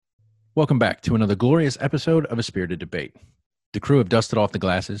Welcome back to another glorious episode of A Spirited Debate. The crew have dusted off the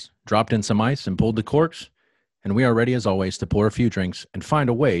glasses, dropped in some ice, and pulled the corks, and we are ready as always to pour a few drinks and find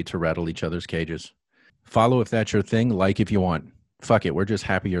a way to rattle each other's cages. Follow if that's your thing, like if you want. Fuck it, we're just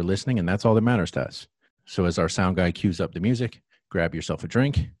happy you're listening, and that's all that matters to us. So as our sound guy cues up the music, grab yourself a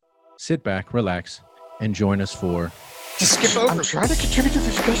drink, sit back, relax, and join us for... Just skip over. I'm trying to contribute to the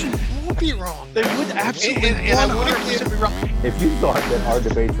discussion. It would be wrong. They would absolutely and I wouldn't be wrong. If you thought that our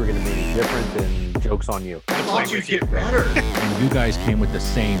debates were going to be any different, then joke's on you. I thought you'd get better. And you guys came with the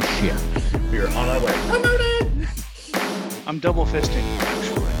same shit. We're on our way. I'm double fisting,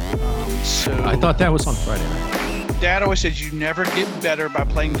 actually. So I thought that was on Friday night. Dad always said you never get better by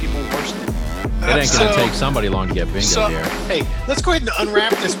playing people worse than you. It ain't going to take somebody long to get bingo here. Hey, let's go ahead and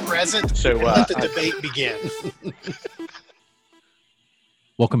unwrap this present and let the debate begin.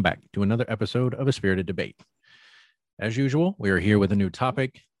 Welcome back to another episode of A Spirited Debate. As usual, we are here with a new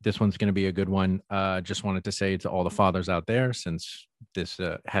topic. This one's going to be a good one. Just wanted to say to all the fathers out there, since this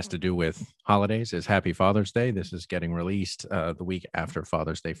has to do with holidays, is Happy Father's Day. This is getting released the week after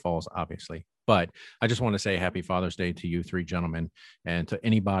Father's Day falls, obviously. But I just want to say Happy Father's Day to you three gentlemen, and to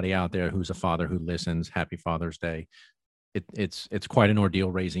anybody out there who's a father who listens, Happy Father's Day. It's quite an ordeal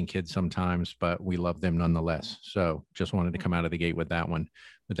raising kids sometimes, but we love them nonetheless. So just wanted to come out of the gate with that one.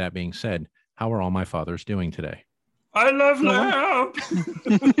 With that being said, how are all my fathers doing today? I love lamb.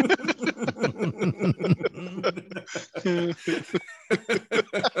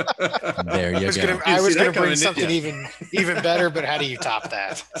 There you go. I was going to bring something even better, but how do you top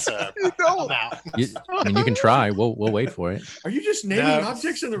that? So I'm out. I mean, you can try. We'll wait for it. Are you just naming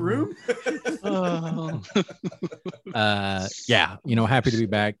objects in the room? Yeah, happy to be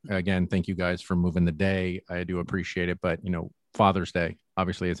back again. Thank you guys for moving the day. I do appreciate it. But Father's Day,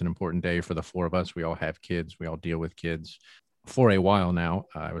 obviously, it's an important day for the four of us. We all have kids. We all deal with kids for a while now.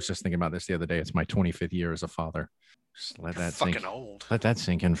 I was just thinking about this the other day. It's my 25th year as a father. Just let that fucking old. Let that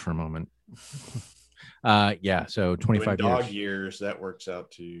sink in for a moment. Yeah. So 25 dog years, that works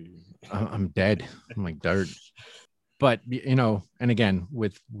out to. I'm dead. I'm like dirt. But and again,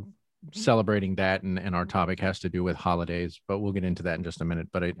 with celebrating that and our topic has to do with holidays, but we'll get into that in just a minute.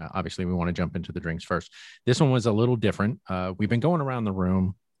 But obviously we want to jump into the drinks first. This one was a little different. We've been going around the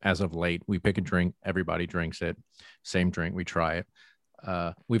room as of late. We pick a drink, everybody drinks it, same drink, we try it.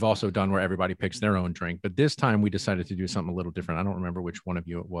 We've also done where everybody picks their own drink, but this time we decided to do something a little different. I don't remember which one of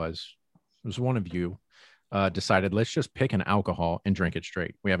you it was. It was one of you decided, let's just pick an alcohol and drink it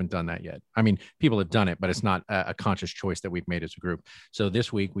straight. We haven't done that yet. I mean, people have done it, but it's not a conscious choice that we've made as a group. So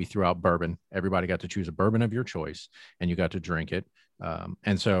this week we threw out bourbon. Everybody got to choose a bourbon of your choice and you got to drink it.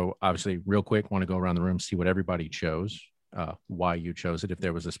 And so obviously real quick, want to go around the room, see what everybody chose, why you chose it, if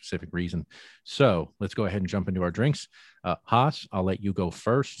there was a specific reason. So let's go ahead and jump into our drinks. Haas, I'll let you go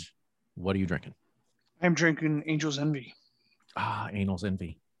first. What are you drinking? I'm drinking Angel's Envy. Angel's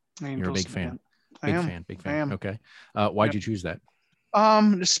Envy. You're a Angel's big fan. Envy. Big fan. Okay. Why'd you choose that?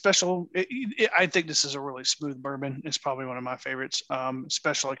 It's special. I think this is a really smooth bourbon. It's probably one of my favorites.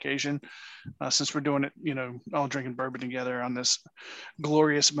 Special occasion, since we're doing it, all drinking bourbon together on this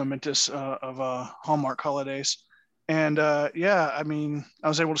glorious, momentous of Hallmark holidays. And I mean, I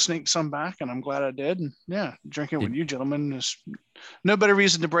was able to sneak some back, and I'm glad I did. And yeah, drinking with you gentlemen is no better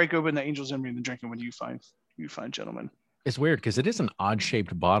reason to break open the Angel's Envy than drinking with you fine gentlemen. It's weird because it is an odd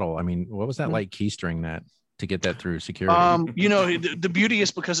shaped bottle. I mean, what was that like keystering that to get that through security? The beauty is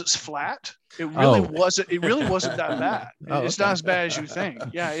because it's flat. It really wasn't that bad. It's not as bad as you think.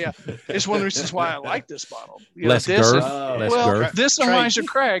 Yeah. It's one of the reasons why I like this bottle. Less girth. This and Elijah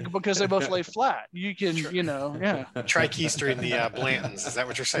Craig, because they both lay flat. You can, Try keystering the Blantons. Is that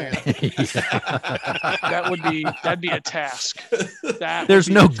what you're saying? That'd be a task. There's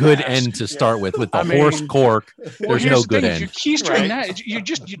no good end to start with the horse cork. There's no good end. If you're keystering that, you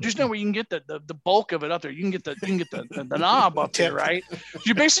there's no way you can get the bulk of it up there. You can get the knob up there, right?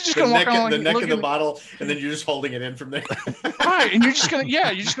 You're basically just gonna walk on the neck of the bottle, and then you're just holding it in from there. Right, and you're just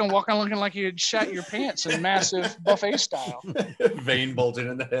gonna walk on looking like you had shat your pants in massive buffet style. Vein bulging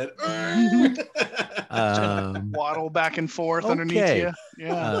in the head. Waddle back and forth underneath you.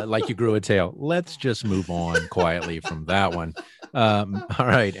 Yeah, like you grew a tail. Let's just move on quietly from that one. All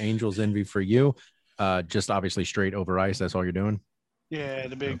right, Angel's Envy for you. Just obviously straight over ice. That's all you're doing. Yeah,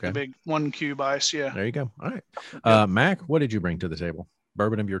 the big 1 cube ice. Yeah. There you go. All right, Mac, what did you bring to the table?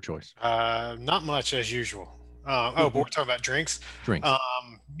 Bourbon of your choice. Not much as usual. But we're talking about drinks. Drinks.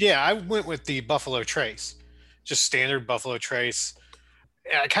 I went with the Buffalo Trace, just standard Buffalo Trace.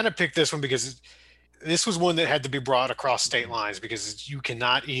 I kind of picked this one because this was one that had to be brought across state lines because you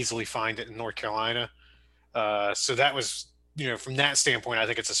cannot easily find it in North Carolina. So that was from that standpoint, I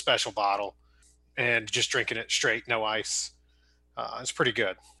think it's a special bottle, and just drinking it straight, no ice, it's pretty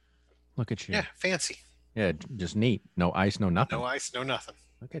good. Look at you. Yeah, fancy. Yeah, just neat. No ice, no nothing. No ice, no nothing.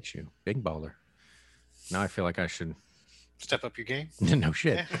 Look at you, big baller. Now I feel like I should step up your game. No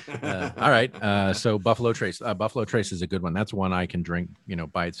shit. All right. So Buffalo Trace. Buffalo Trace is a good one. That's one I can drink,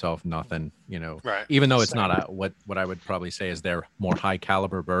 by itself, nothing, Right. Even though it's not what I would probably say is their more high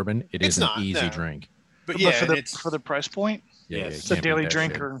caliber bourbon, it's an easy drink. But for the price point, it's a daily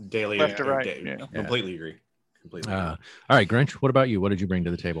drink or daily left to right. Completely agree. Completely. All right, Grinch, what about you? What did you bring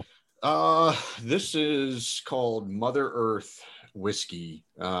to the table? This is called Mother Earth whiskey.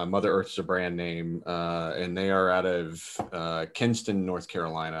 Mother Earth's a brand name, and they are out of Kinston, North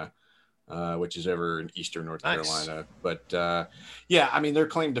Carolina, which is over in eastern North Carolina. But their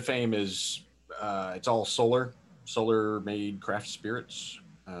claim to fame is it's all solar made craft spirits,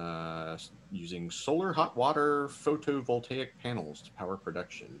 using solar hot water photovoltaic panels to power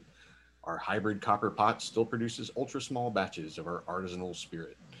production. Our hybrid copper pot still produces ultra small batches of our artisanal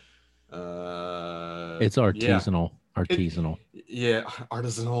spirit. It's artisanal. Artisanal.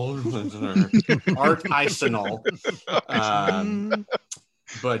 Artisanal. Artisanal.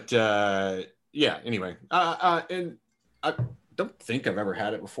 Anyway. And I don't think I've ever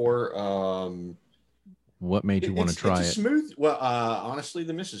had it before. What made you want to try it? Smooth. Well, honestly,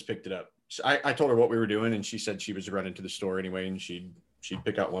 the missus picked it up. I told her what we were doing, and she said she was running to the store anyway, and she'd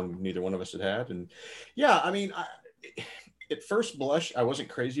pick out one neither one of us had. And at first blush, I wasn't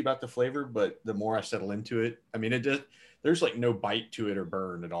crazy about the flavor, but the more I settle into it, there's like no bite to it or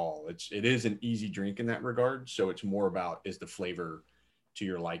burn at all. It is an easy drink in that regard. So it's more about, is the flavor to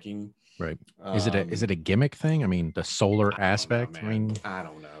your liking? Right. Is it a gimmick thing? I mean, the solar aspect. I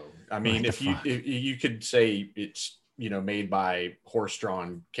don't know. If you could say it's, made by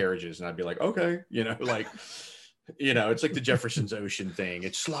horse-drawn carriages, and I'd be like, okay, it's like the Jefferson's Ocean thing.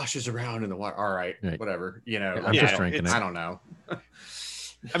 It sloshes around in the water. All right. Whatever. I'm just drinking it. I don't know.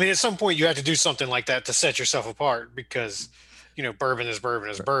 At some point you have to do something like that to set yourself apart, because, bourbon is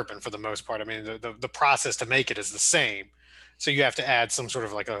bourbon for the most part. The process to make it is the same. So you have to add some sort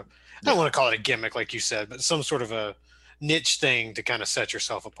of I don't want to call it a gimmick, like you said, but some sort of a niche thing to kind of set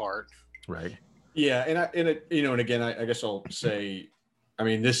yourself apart. Right. Yeah. And again, I guess I'll say,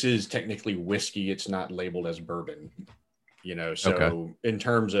 this is technically whiskey. It's not labeled as bourbon, in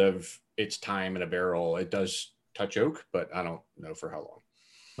terms of its time in a barrel, it does touch oak, but I don't know for how long.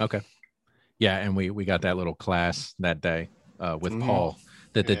 Okay. Yeah. And we got that little class that day with Paul,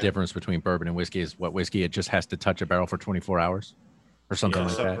 that the difference between bourbon and whiskey is what whiskey, it just has to touch a barrel for 24 hours or something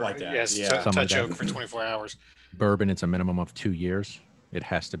like that. Yes. Touch oak for 24 hours. Bourbon, it's a minimum of 2 years. It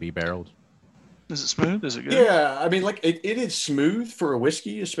has to be barreled. Is it smooth? Is it good? Yeah, it is smooth for a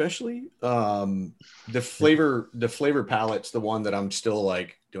whiskey, especially. The flavor palette's the one that I'm still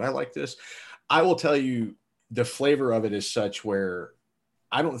like, do I like this? I will tell you, the flavor of it is such where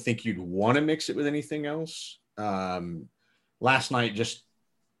I don't think you'd want to mix it with anything else. Last night, just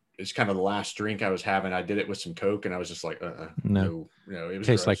it's kind of the last drink I was having. I did it with some Coke, and I was just like, no. It was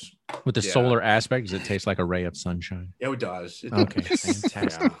tastes gross. Like with the solar aspect. Does it taste like a ray of sunshine? Yeah, it does. Okay,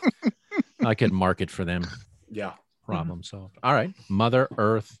 fantastic. I could market for them. Yeah. Problem solved. All right. Mother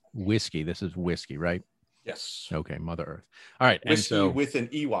Earth whiskey. This is whiskey, right? Yes. Okay. Mother Earth. All right. Whiskey with an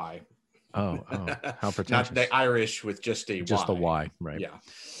EY. Oh, how pretentious. Not the Irish with just a Y, right? Yeah.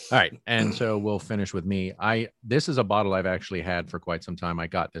 All right. And so we'll finish with me. This is a bottle I've actually had for quite some time. I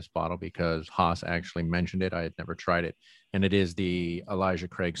got this bottle because Haas actually mentioned it. I had never tried it. And it is the Elijah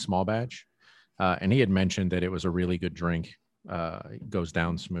Craig small batch. And he had mentioned that it was a really good drink. It goes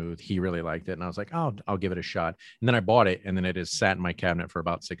down smooth. He really liked it, and I was like, I'll give it a shot. And then I bought it, and then it has sat in my cabinet for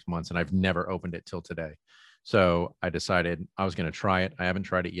about 6 months, and I've never opened it till today. So I decided I was going to try it. I haven't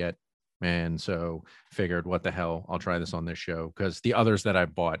tried it yet, and so figured, what the hell, I'll try this on this show, because the others that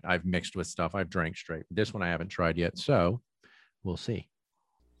I've bought, I've mixed with stuff, I've drank straight. This one I haven't tried yet, so we'll see.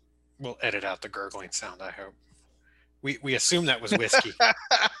 We'll edit out the gurgling sound, I hope. We assume that was whiskey. Did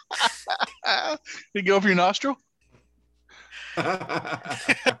it go up your nostril?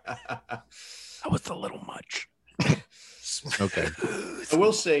 That was a little much. Okay. I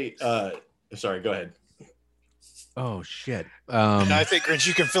will say, sorry, go ahead. Oh shit. I think, Grinch,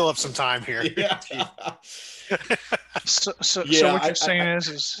 you can fill up some time here. Yeah. So what you're saying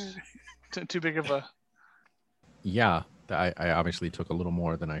is too big of a. Yeah, I obviously took a little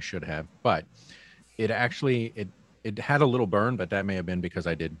more than I should have, but it actually it had a little burn, but that may have been because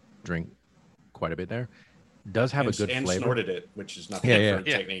I did drink quite a bit there. Does have a good and flavor. Snorted it, which is not the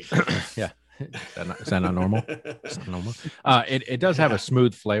technique. Yeah. Is that not normal? It's not normal. It does have a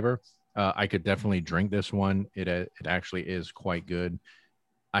smooth flavor. I could definitely drink this one. It actually is quite good.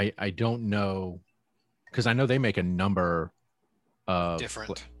 I don't know, because I know they make a number of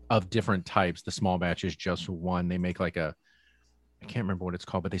different types. The small batch is just one. They make like I can't remember what it's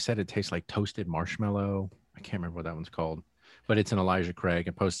called, but they said it tastes like toasted marshmallow. I can't remember what that one's called, but it's an Elijah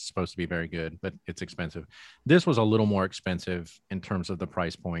Craig. It's supposed to be very good, but it's expensive. This was a little more expensive in terms of the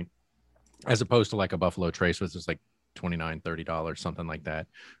price point, as opposed to like a Buffalo Trace, which is like $29-$30, something like that.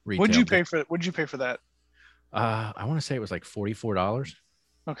 Retail. What'd you pay for that? I want to say it was like $44.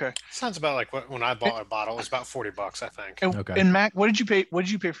 Okay. Sounds about like when I bought a bottle, it was about $40, I think. Okay. And Mac, what did you pay? What did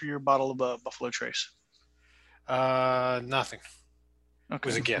you pay for your bottle of Buffalo Trace? Nothing. Okay. It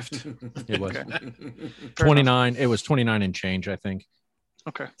was a gift. It was Okay. 29. It was 29 and change, I think.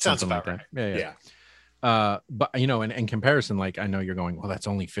 Okay. Sounds Something about like right. that. Yeah. But in comparison, like I know you're going, well, that's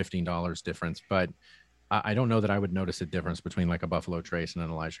only $15 difference, but I don't know that I would notice a difference between like a Buffalo Trace and an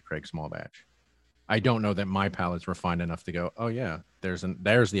Elijah Craig small batch. I don't know that my palate's refined enough to go, oh yeah, there's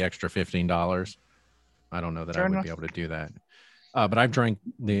the extra $15. I don't know that I would be able to do that. But I've drank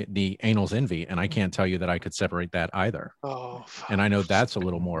the Anal's Envy, and I can't tell you that I could separate that either. Oh, and I know that's a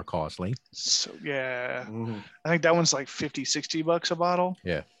little more costly. So yeah, I think that one's like $50-$60 a bottle.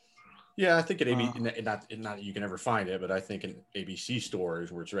 Yeah. Yeah, I think at not that you can ever find it, but I think in ABC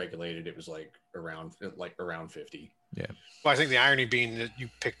stores where it's regulated, it was like around 50. Yeah. Well, I think the irony being that you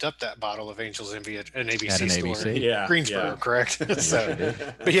picked up that bottle of Angel's Envy at an ABC store, ABC. Yeah, Greensboro, correct? So,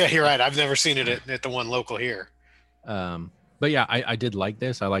 but yeah, you're right. I've never seen it at the one local here. But yeah, I did like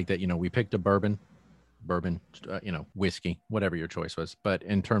this. I like that, we picked a bourbon, whiskey, whatever your choice was. But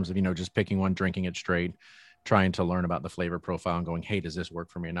in terms of, just picking one, drinking it straight, trying to learn about the flavor profile and going, hey, does this work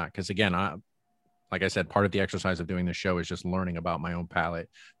for me or not? Because again, like I said, part of the exercise of doing this show is just learning about my own palate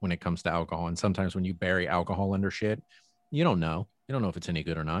when it comes to alcohol. And sometimes when you bury alcohol under shit, you don't know. You don't know if it's any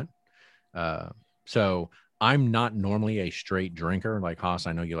good or not. So I'm not normally a straight drinker. Like Haas,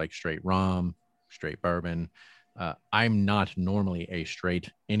 I know you like straight rum, straight bourbon. I'm not normally a straight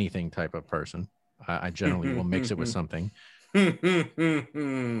anything type of person. I generally will mix it with something.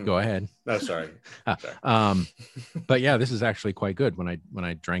 Go ahead. No, sorry. But yeah, this is actually quite good. When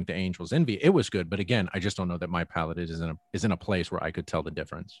I drank the Angel's Envy, it was good. But again, I just don't know that my palate is in a place where I could tell the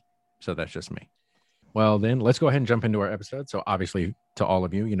difference. So that's just me. Well, then let's go ahead and jump into our episode. So obviously to all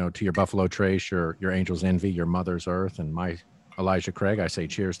of you, to your Buffalo Trace, your Angel's Envy, your Mother's Earth, and my Elijah Craig, I say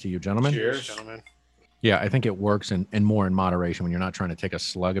cheers to you, gentlemen. Cheers, gentlemen. Yeah, I think it works and more in moderation when you're not trying to take a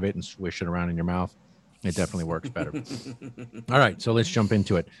slug of it and swish it around in your mouth. It definitely works better. All right, so let's jump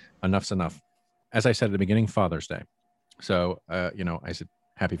into it. Enough's enough. As I said at the beginning, Father's Day. So, I said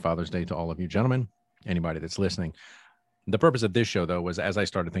happy Father's Day to all of you gentlemen, anybody that's listening. The purpose of this show, though, was as I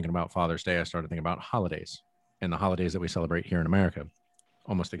started thinking about Father's Day, I started thinking about holidays and the holidays that we celebrate here in America,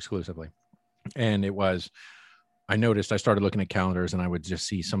 almost exclusively. And I noticed I started looking at calendars and I would just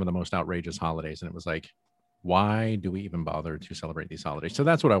see some of the most outrageous holidays. And it was like, why do we even bother to celebrate these holidays? So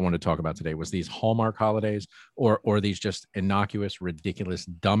that's what I wanted to talk about today, was these Hallmark holidays or these just innocuous, ridiculous,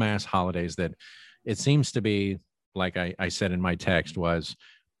 dumbass holidays that it seems to be, like I said in my text,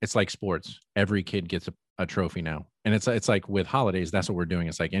 it's like sports. Every kid gets a trophy now. And it's like with holidays, that's what we're doing.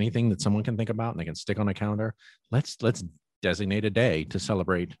 It's like anything that someone can think about and they can stick on a calendar. Let's designate a day to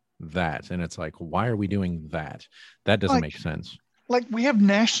celebrate that. And it's like, why are we doing that? That doesn't make sense. Like we have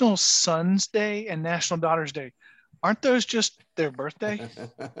National Sons Day and National Daughters Day. Aren't those just their birthday?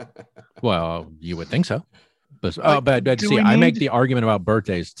 Well, you would think so. But see, I make the argument about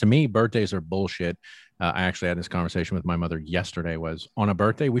birthdays. To me, birthdays are bullshit. I actually had this conversation with my mother yesterday. Was on a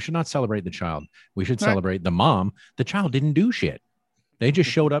birthday, we should not celebrate the child. We should celebrate the mom. The child didn't do shit. They just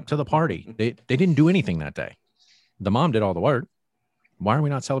showed up to the party. They didn't do anything that day. The mom did all the work. Why are we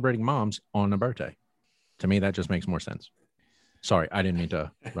not celebrating moms on a birthday? To me, that just makes more sense. Sorry, I didn't mean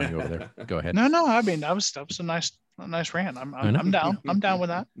to run you over there. Go ahead. No. I mean, that was a nice rant. I'm down. I'm down with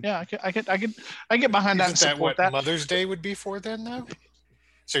that. Yeah, I get behind that. Isn't that what Mother's Day would be for then, though?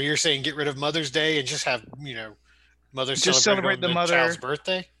 So you're saying get rid of Mother's Day and just have mothers just celebrate the child's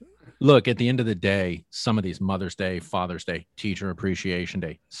birthday? Look, at the end of the day, some of these Mother's Day, Father's Day, Teacher Appreciation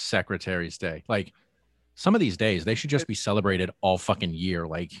Day, Secretary's Day, like some of these days, they should just be celebrated all fucking year.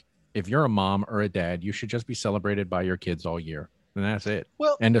 Like if you're a mom or a dad, you should just be celebrated by your kids all year. And that's it.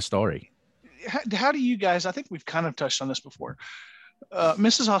 Well, end of story. How do you guys, I think we've kind of touched on this before.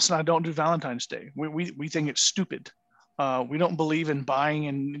 Mrs. Haas and I don't do Valentine's Day. We think it's stupid. We don't believe in buying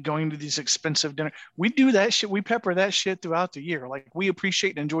and going to these expensive dinners. We do that shit. We pepper that shit throughout the year. Like we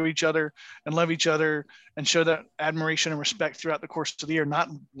appreciate and enjoy each other and love each other and show that admiration and respect throughout the course of the year, not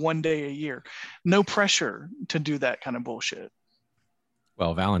one day a year. No pressure to do that kind of bullshit.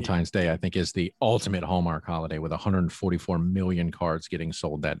 Well, Valentine's Day, I think, is the ultimate Hallmark holiday with 144 million cards getting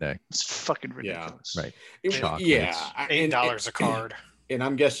sold that day. It's fucking ridiculous. Right. Yeah. $8 a card. And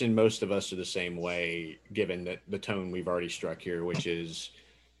I'm guessing most of us are the same way, given that the tone we've already struck here, which is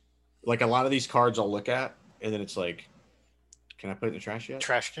like a lot of these cards I'll look at, and then it's like, can I put it in the trash yet?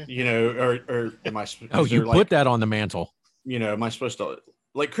 Trash can? You know, or am I? Oh, you put that on the mantle. You know, am I supposed to,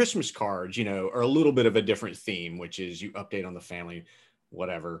 like Christmas cards, you know, are a little bit of a different theme, which is you update on the family,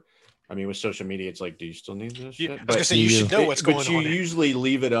 whatever. I mean, with social media, it's like, do you still need this shit? I was going to say, you should know what's going on. But you usually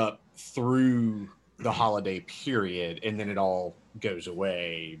leave it up through the holiday period, and then it all goes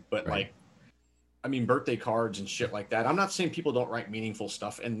away. But like, I mean, birthday cards and shit like that. I'm not saying people don't write meaningful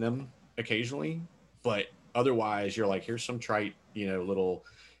stuff in them occasionally, but otherwise you're like, here's some trite, you know, little,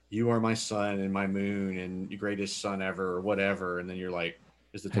 you are my sun and my moon and your greatest son ever, or whatever. And then you're like,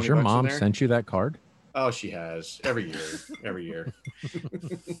 is the 20 Has your bucks in mom there? sent you that card? Oh, she has every year.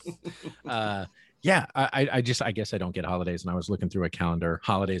 Yeah, I guess I don't get holidays. And I was looking through a calendar,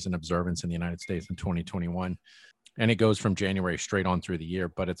 holidays and observance in the United States in 2021. And it goes from January straight on through the year.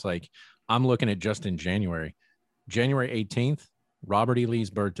 But it's like, I'm looking at just in January 18th, Robert E. Lee's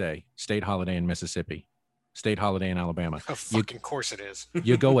birthday, state holiday in Mississippi, state holiday in Alabama. Of fucking course it is.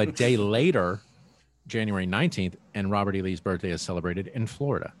 You go a day later, January 19th, and Robert E. Lee's birthday is celebrated in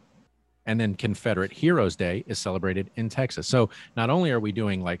Florida. And then Confederate Heroes Day is celebrated in Texas. So not only are we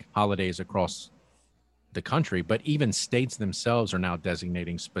doing like holidays across the country, but even states themselves are now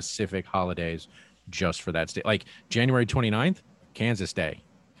designating specific holidays just for that state. Like January 29th, Kansas Day.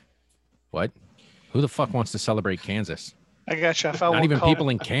 What? Who the fuck wants to celebrate Kansas? I got you. I found Not one even called, people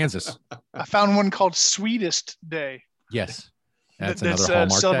in Kansas. I found one called Sweetest Day. Yes. That's That's another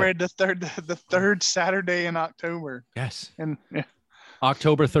Hallmark celebrated day. the third Saturday in October. Yes. And yeah.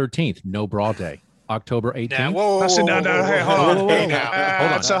 October 13th, no bra day. October 18th. Now, whoa, No, hey, hold on. Hey, now.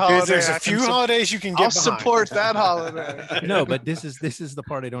 Hold on. It's a holiday. There's a I few can holidays you can get I'll behind. support that holiday. No, but this is the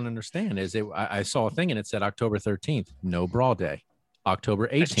part I don't understand. Is I saw a thing and it said October 13th, no bra day. October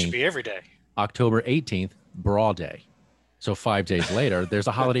That should 18th, be every day. October 18th, bra day. So 5 days later, there's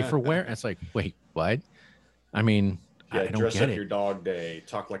a holiday for wear. It's like, wait, what? I mean, Yeah, I don't dress get up it. your dog day,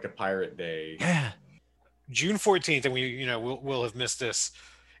 talk like a pirate day. Yeah. June 14th, and we'll have missed this,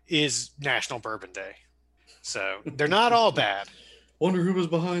 is National Bourbon Day. So they're not all bad. Wonder who was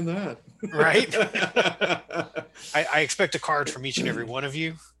behind that. Right? I expect a card from each and every one of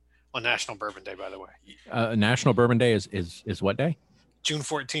you on National Bourbon Day, by the way. National Bourbon Day is what day? June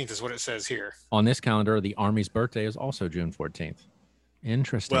 14th is what it says here. On this calendar, the Army's birthday is also June 14th.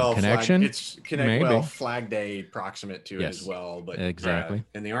 Interesting. Well, Connection? Maybe. Well, Maybe. Flag Day proximate to it Yes. as well, but Exactly.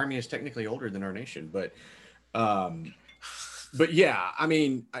 and the Army is technically older than our nation, but yeah, I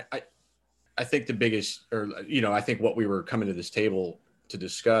mean, I think the biggest, or I think what we were coming to this table to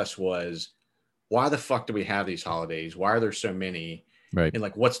discuss was, why the fuck do we have these holidays? Why are there so many? Right. And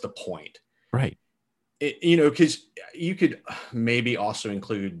like, what's the point? Right. Because you could maybe also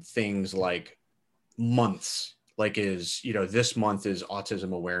include things like months, like this month is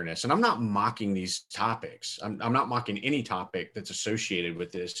autism awareness. And I'm not mocking these topics. I'm not mocking any topic that's associated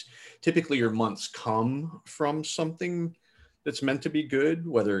with this. Typically your months come from something that's meant to be good,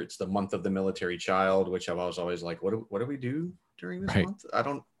 whether it's the month of the military child, which I was always like, what do we do during this month? I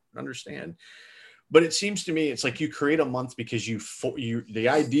don't understand. But it seems to me it's like you create a month because the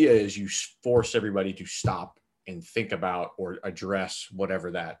idea is you force everybody to stop and think about or address whatever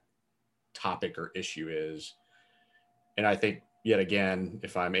that topic or issue is. And I think, yet again,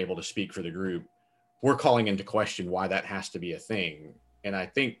 if I'm able to speak for the group, we're calling into question why that has to be a thing. And I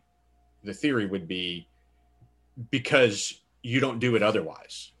think the theory would be because you don't do it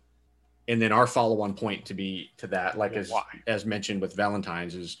otherwise. And then our follow-on point to that, like as mentioned with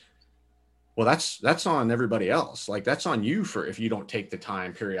Valentine's, is, well, that's on everybody else. Like, that's on you for if you don't take the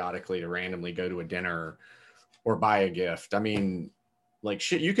time periodically to randomly go to a dinner or buy a gift. I mean, like,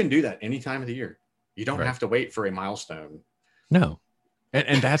 shit, you can do that any time of the year. You don't have to wait for a milestone. No.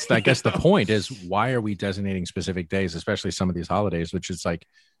 And that's, I guess, the point is, why are we designating specific days, especially some of these holidays, which is like,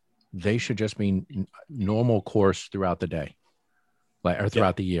 they should just be normal course throughout the day, or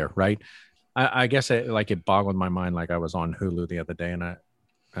throughout the year. Right. I guess it boggled my mind. Like, I was on Hulu the other day,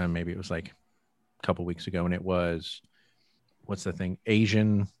 and maybe it was like a couple weeks ago, and it was, what's the thing?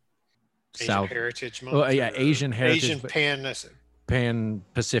 Asian Heritage Month. Well, yeah. Asian Heritage. Pan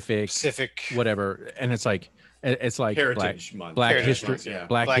Pacific, whatever. And it's like Heritage Month. Black Heritage History, Month,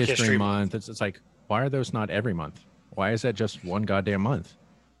 Black History Month. It's like, why are those not every month? Why is that just one goddamn month?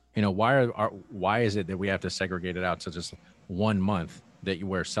 Why is it that we have to segregate it out to just 1 month that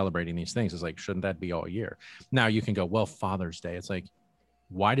we're celebrating these things? It's like, shouldn't that be all year? Now you can go, well, Father's Day. It's like,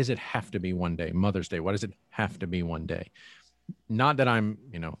 Why does it have to be one day? Mother's Day. Why does it have to be one day? Not that I'm,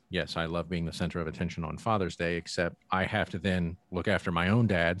 yes, I love being the center of attention on Father's Day, except I have to then look after my own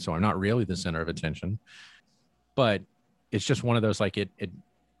dad. So I'm not really the center of attention, but it's just one of those, like I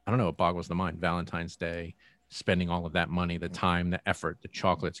don't know, it boggles the mind. Valentine's Day, spending all of that money, the time, the effort, the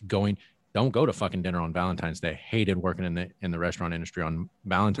chocolates, don't go to fucking dinner on Valentine's Day. Hated working in the restaurant industry on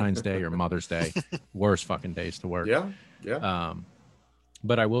Valentine's Day or Mother's Day. Worst fucking days to work. Yeah. Yeah.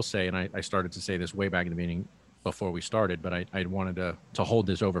 But I will say, and I started to say this way back in the beginning before we started, but I wanted to hold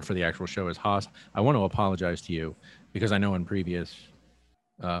this over for the actual show as Haas. I want to apologize to you because I know in previous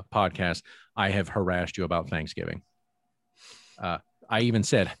podcasts, I have harassed you about Thanksgiving. I even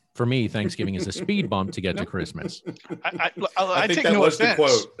said, for me, Thanksgiving is a speed bump to get to Christmas. I think take that no was offense. the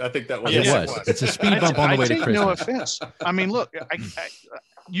quote. I think that was. It the was. quote. It's a speed bump on the way to take Christmas. no offense. I mean, look,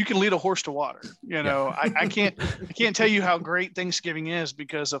 you can lead a horse to water. I can't tell you how great Thanksgiving is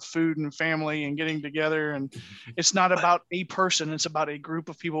because of food and family and getting together. And it's not about a person; it's about a group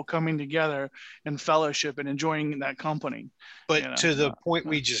of people coming together and fellowship and enjoying that company. But to the point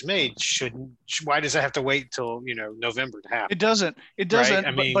we just made, why does it have to wait till November to happen? It doesn't. It doesn't. Right?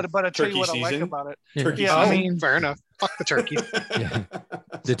 I mean, but I tell you turkey what I like season. about it. Turkey Yeah, I season. mean, fair enough. Fuck the turkey. Yeah.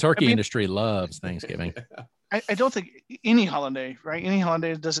 The turkey industry loves Thanksgiving. I don't think any holiday, right? Any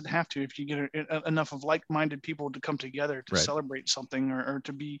holiday doesn't have to. If you get enough of like-minded people to come together to Right. celebrate something or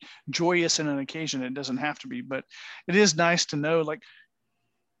to be joyous in an occasion, it doesn't have to be. But it is nice to know. Like,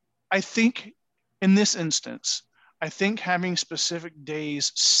 I think in this instance, I think having specific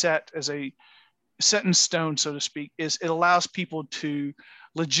days set in stone, so to speak, it allows people to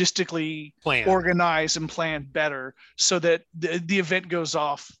logistically organize and plan better so that the event goes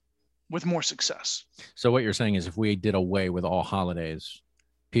off with more success. So what you're saying is if we did away with all holidays,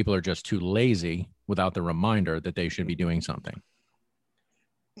 people are just too lazy without the reminder that they should be doing something.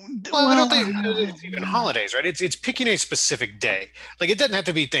 Well, I don't think it's even holidays, right? It's picking a specific day. Like, it doesn't have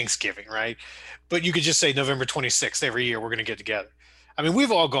to be Thanksgiving, right? But you could just say November 26th every year, we're going to get together. I mean,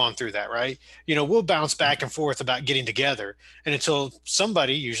 we've all gone through that, right? We'll bounce back and forth about getting together. And until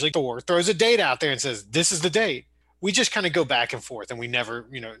somebody, usually Thor, throws a date out there and says, this is the date, we just kind of go back and forth and we never,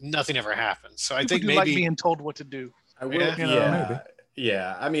 nothing ever happens. So I think maybe like being told what to do. I will.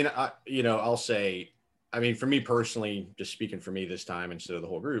 Yeah. I mean, I'll say, I mean, for me personally, just speaking for me this time instead of the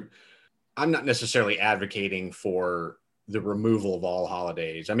whole group, I'm not necessarily advocating for the removal of all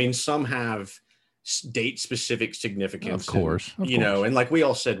holidays. I mean, some have date specific significance, of course. And like we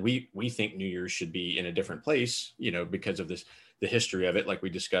all said, we think New Year's should be in a different place, because of the history of it, like we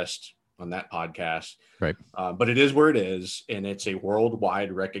discussed on that podcast. Right. But it is where it is, and it's a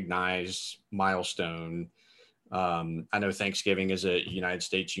worldwide recognized milestone. I know Thanksgiving is a United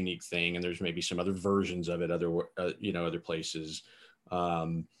States unique thing, and there's maybe some other versions of it, other places.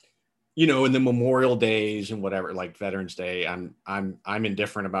 And the Memorial Days and whatever, like Veterans Day, I'm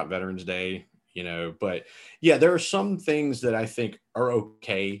indifferent about Veterans Day, but yeah, there are some things that I think are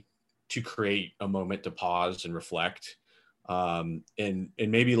okay to create a moment to pause and reflect. And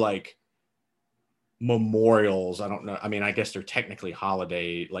maybe like memorials, I don't know. I mean, I guess they're technically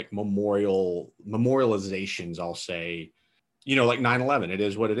holiday, like memorializations, I'll say, like 9/11, it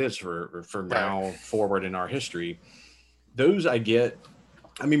is what it is for now forward in our history. Those I get.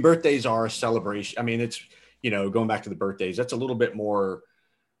 I mean, birthdays are a celebration. I mean, it's, going back to the birthdays, that's a little bit more,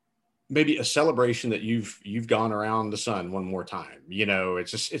 maybe a celebration that you've gone around the sun one more time.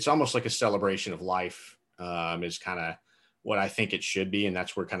 It's almost like a celebration of life, is kind of what I think it should be. And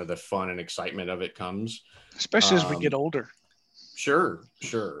that's where kind of the fun and excitement of it comes. Especially as we get older. Sure.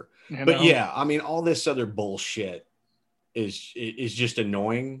 But yeah, I mean, all this other bullshit is just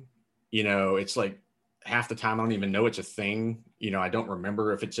annoying. It's like half the time I don't even know it's a thing. I don't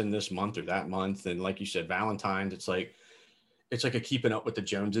remember if it's in this month or that month. And like you said, Valentine's, it's like a keeping up with the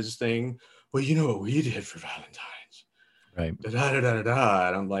Joneses thing. Well, you know what we did for Valentine's. Right. And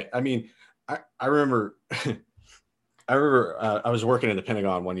I'm like, I mean, I remember I was working in the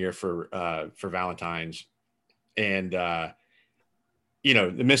Pentagon one year for Valentine's, and the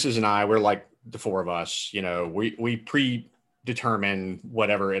missus and I, we're like the four of us, we predetermine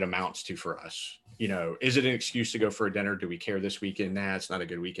whatever it amounts to for us. Is it an excuse to go for a dinner? Do we care this weekend? Nah, it's not a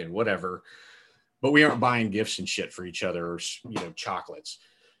good weekend, whatever. But we aren't buying gifts and shit for each other, or, chocolates.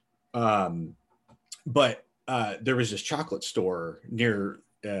 But there was this chocolate store near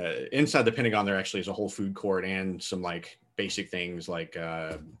inside the Pentagon. There actually is a whole food court and some like basic things like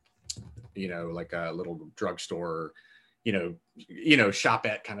like a little drugstore,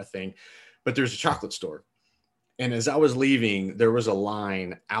 shopette kind of thing. But there's a chocolate store. And as I was leaving, there was a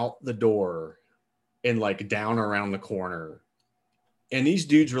line out the door and like down around the corner And these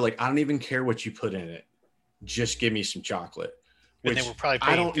dudes were like, I don't even care what you put in it. Just give me some chocolate. And they were probably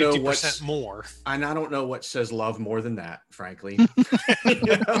paying 50% more. And I don't know what says love more than that, frankly.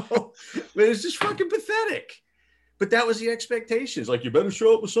 But it's just fucking pathetic. But that was the expectations. Like, you better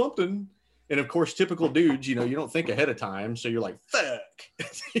show up with something. And of course, typical dudes, you don't think ahead of time. So you're like, fuck.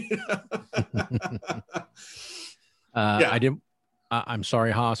 I'm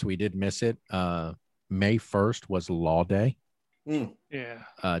sorry, Haas. We did miss it. May 1st was Law Day. Yeah.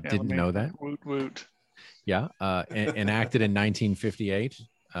 Didn't know that. Woot woot. Yeah. Enacted in 1958.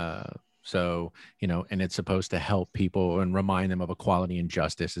 So, and it's supposed to help people and remind them of equality and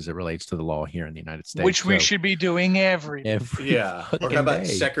justice as it relates to the law here in the United States. Which we should be doing every yeah. Or how about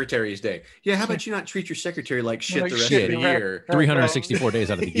Secretary's Day? Yeah. How about you not treat your secretary like shit the rest of the year? 364 days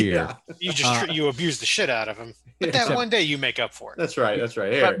out of the year. Yeah. You abuse the shit out of him. But that one day you make up for it. That's right. That's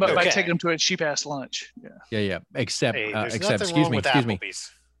right. Here, but by taking them to a cheap ass lunch. Yeah. Except, excuse me.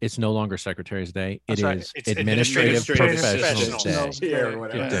 It's no longer Secretary's Day. It's Administrative Professionals Day. Yeah,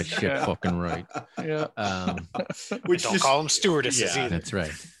 whatever. Get that shit fucking right. Yeah. Don't call them stewardesses either. That's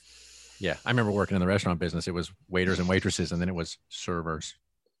right. Yeah. I remember working in the restaurant business. It was waiters and waitresses, and then it was servers.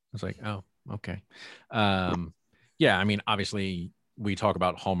 I was like, oh, okay. Yeah. I mean, obviously, we talk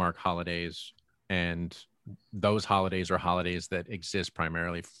about Hallmark holidays, and those holidays are holidays that exist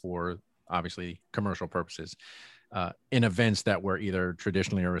primarily for, obviously, commercial purposes. In events that were either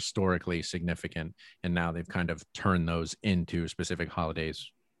traditionally or historically significant, and now they've kind of turned those into specific holidays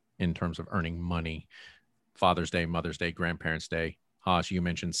in terms of earning money. Father's Day, Mother's Day, Grandparents' Day. Haas, you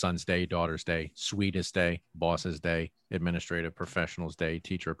mentioned Son's Day, Daughter's Day, Sweetest Day, Boss's Day, Administrative Professionals Day,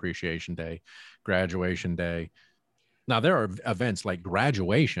 Teacher Appreciation Day, Graduation Day. Now, there are events like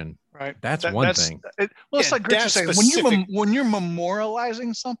graduation. Right. That's one thing. It's like Gretchen saying, when you're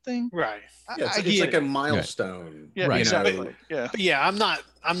memorializing something. Right. Yeah, it's like a milestone. Yeah, right. Exactly. Yeah. But yeah, I'm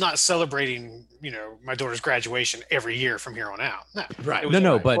not celebrating, my daughter's graduation every year from here on out. No. Right.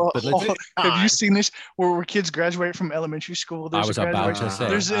 But have you seen this where kids graduate from elementary school? I was about to say.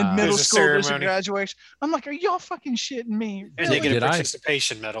 There's in middle school, there's a graduation. I'm like, are y'all fucking shitting me? And they get a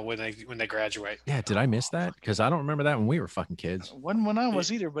participation medal when they graduate. Yeah, did I miss that? Because I don't remember that when we were fucking kids. Wasn't when I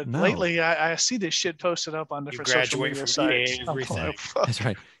was either, but lately I see this shit posted up on different social media sites. Everything. That's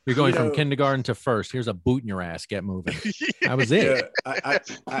right. You're going from kindergarten to first. Here's a boot in your ass. Get moving. That was it.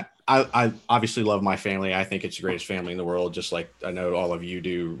 Yeah, I obviously love my family. I think it's the greatest family in the world, just like I know all of you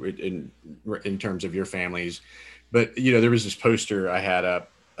do in terms of your families. But, there was this poster I had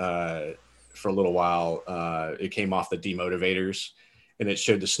up for a little while. It came off the Demotivators, and it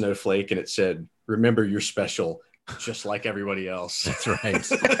showed the snowflake, and it said, "Remember, you're special, just like everybody else." That's right.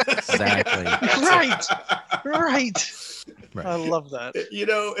 Exactly. Right. I love that.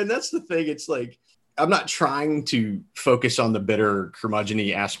 And that's the thing. It's like, I'm not trying to focus on the bitter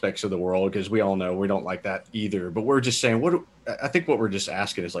curmudgeon-y aspects of the world, because we all know we don't like that either. But we're just saying, I think what we're just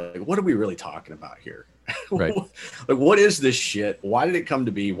asking is like, what are we really talking about here? Right. Like, what is this shit? Why did it come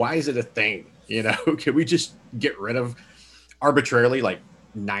to be? Why is it a thing? Can we just get rid of arbitrarily like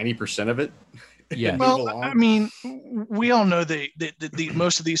 90% of it? Yeah. Well, I mean, we all know the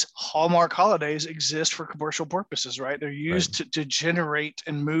most of these Hallmark holidays exist for commercial purposes, right? They're used to generate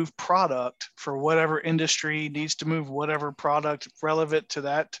and move product for whatever industry needs to move whatever product relevant to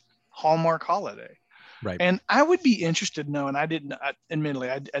that Hallmark holiday. Right. And I would be interested to know, and I didn't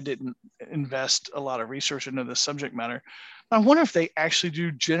invest a lot of research into the subject matter. I wonder if they actually do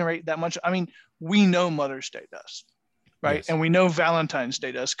generate that much. I mean, we know Mother's Day does, right? Yes. And we know Valentine's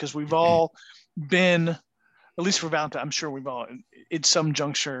Day does, because we've all been, at least for Valentine, I'm sure we've all at some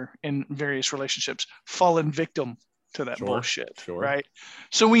juncture in various relationships fallen victim to that bullshit, right?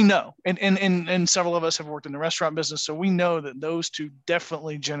 So we know, and several of us have worked in the restaurant business, so we know that those two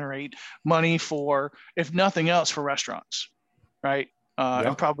definitely generate money for, if nothing else, for restaurants, right?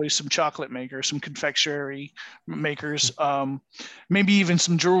 And probably some chocolate makers, some confectionery makers, maybe even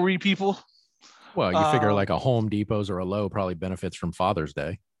some jewelry people. Well, you figure like a Home Depot's or a Lowe probably benefits from Father's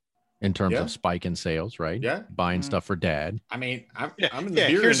Day in terms of spike in sales, right? Yeah. Buying stuff for dad. I mean, I'm in the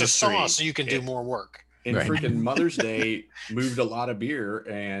beer here's industry. A sauce so you can do more work. And freaking Mother's Day moved a lot of beer,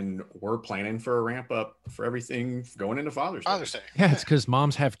 and we're planning for a ramp up for everything going into Father's Day. Yeah, it's because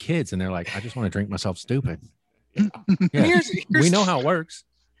moms have kids and they're like, I just want to drink myself stupid. Yeah. We know how it works.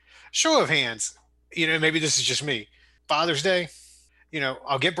 Show of hands. Maybe this is just me. Father's Day,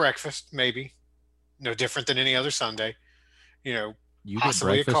 I'll get breakfast, maybe. No different than any other Sunday. You get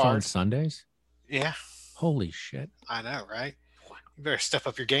breakfast on Sundays? Yeah. Holy shit. I know, right? You better step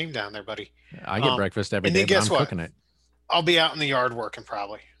up your game down there, buddy. I get breakfast every day, but I'm cooking it. I'll be out in the yard working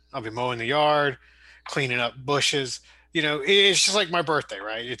probably. I'll be mowing the yard, cleaning up bushes, it's just like my birthday,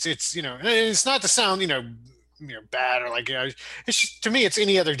 right? It's it's not to sound bad or like it's just, to me it's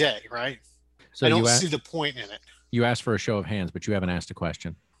any other day, right? So I don't see the point in it. you asked for a show of hands, but you haven't asked a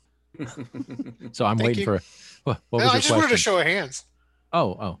question. So I'm Thank waiting you. for what was No, your I just question? wanted a show of hands.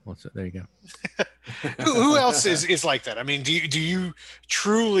 Oh, well, so there you go. Who else is like that? I mean, do you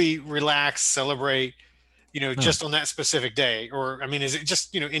truly relax, celebrate, just on that specific day, or I mean, is it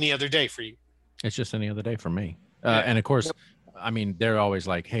just any other day for you? It's just any other day for me. Yeah. And of course, I mean, they're always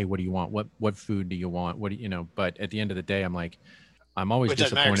like, "Hey, what do you want? What food do you want? What do you know?" But at the end of the day, I'm like, I'm always It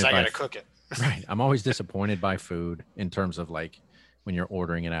doesn't matter disappointed because I by got to cook it. right. I'm always disappointed by food in terms of like when you're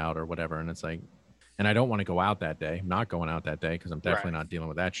ordering it out or whatever, and it's like, and I don't want to go out that day. I'm not going out that day because I'm definitely Right. not dealing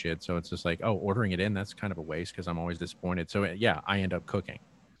with that shit. So it's just like, oh, ordering it in, that's kind of a waste because I'm always disappointed. So yeah, I end up cooking.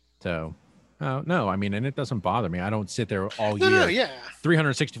 So no, I mean, and it doesn't bother me. I don't sit there all year, No, yeah,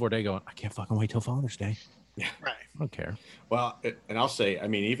 364 day going, I can't fucking wait till Father's Day. Yeah. right. I don't care. Well, and I'll say, I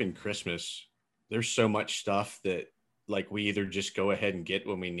mean, even Christmas, there's so much stuff that like we either just go ahead and get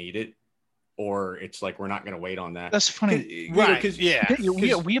when we need it, or it's like we're not going to wait on that. That's funny. Right.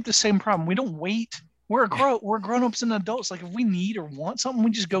 We have the same problem. We don't wait. We're grown-ups and adults. Like if we need or want something,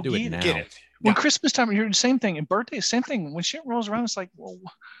 we just go Do it get it. now. Get it. When Yeah. Christmas time, you're the same thing. And birthday, same thing. When shit rolls around, it's like, well,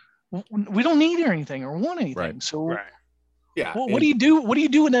 we don't need anything or want anything. Right. So Right. Yeah. what do you do? What do you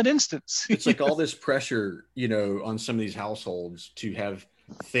do in that instance? It's like all this pressure, on some of these households to have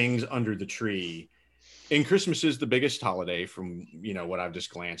things under the tree. And Christmas is the biggest holiday from, what I've just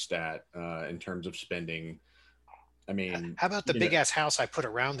glanced at in terms of spending. I mean, How about the big ass house I put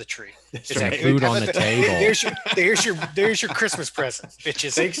around the tree? Is Some that food good? How on about the table. There's your Christmas present,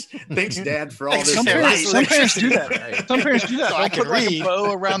 bitches. thanks, Dad, for all Thanks, this. Some Dad. parents do that. Some parents do that. So I They'll can put like read. a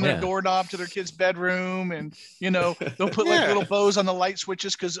bow around their Yeah. doorknob to their kid's bedroom, and they'll put like Yeah. little bows on the light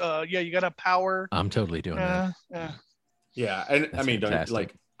switches because you got to power. I'm totally doing that. Yeah. Yeah, and That's I mean,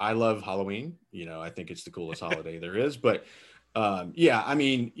 fantastic. I love Halloween. I think it's the coolest holiday there is. But yeah, I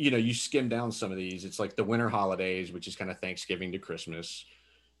mean, you skim down some of these. It's like the winter holidays, which is kind of Thanksgiving to Christmas,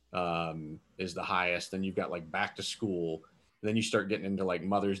 is the highest. Then you've got like back to school. Then you start getting into like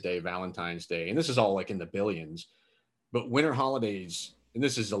Mother's Day, Valentine's Day, and this is all like in the billions. But winter holidays, and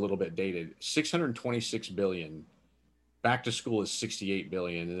this is a little bit dated, 626 billion. Back to school is 68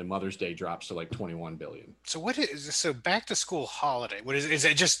 billion, and then Mother's Day drops to like 21 billion. So what is so back to school holiday? What is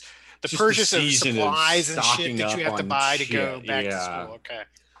it? Just the Just the purchase of season of supplies and shit stocking that you up have to on buy to go shit, back to yeah. school? Okay,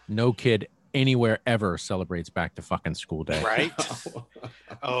 No kid anywhere ever celebrates back to fucking school day. right.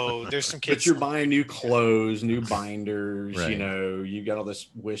 Oh, there's some kids. But you're buying new clothes, new binders, Right. You got all this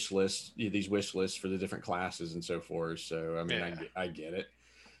wish list, these wish lists for the different classes and so forth. So, I mean, Yeah. I get it.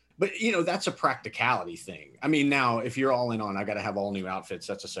 But, that's a practicality thing. I mean, now if you're all in on, I got to have all new outfits,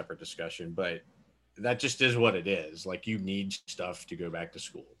 that's a separate discussion, but that just is what it is. Like you need stuff to go back to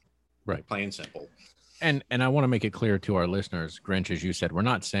school. Right. Plain and simple. And I want to make it clear to our listeners, Grinch, as you said, we're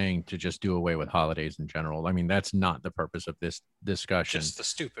not saying to just do away with holidays in general. I mean, that's not the purpose of this discussion. Just the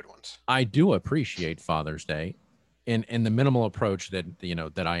stupid ones. I do appreciate Father's Day in the minimal approach that,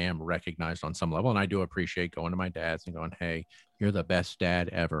 that I am recognized on some level. And I do appreciate going to my dad's and going, hey, you're the best dad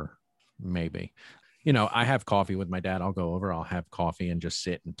ever. Maybe. I have coffee with my dad. I'll go over, I'll have coffee and just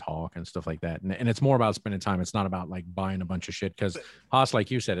sit and talk and stuff like that. And it's more about spending time. It's not about like buying a bunch of shit. Because Haas, like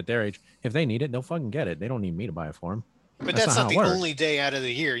you said, at their age, if they need it, they'll fucking get it. They don't need me to buy it for them. But that's how not it the works. only day out of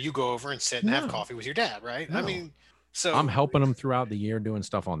the year you go over and sit and have No. coffee with your dad, right? I No. mean, so I'm helping them throughout the year doing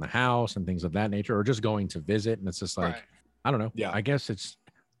stuff on the house and things of that nature, or just going to visit. And it's just like, right. I don't know. Yeah. I guess it's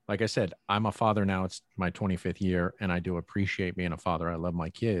like I said, I'm a father now. It's my 25th year, and I do appreciate being a father. I love my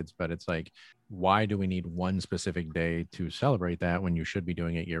kids, but it's like, why do we need one specific day to celebrate that when you should be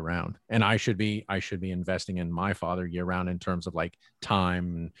doing it year round? And I should be investing in my father year round in terms of like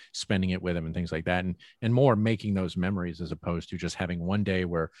time and spending it with him and things like that, and more making those memories as opposed to just having one day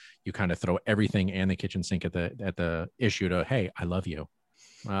where you kind of throw everything and the kitchen sink at the issue to, hey, I love you.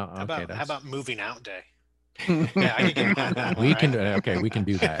 Well, How okay, about how about moving out day? Yeah, I can get that. we can we can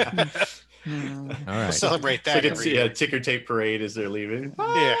do that. All We'll right. celebrate It's that. like every a year. ticker tape parade as they're leaving.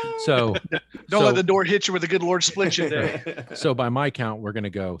 Yeah. So Don't let the door hit you where the good Lord split you there. so by my count, we're going to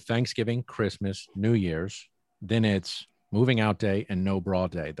go Thanksgiving, Christmas, New Year's. Then it's moving out day and no bra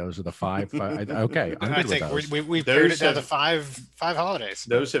day. Those are the five. Okay. I'm I good with think those. we've Those paired it down to have- five holidays.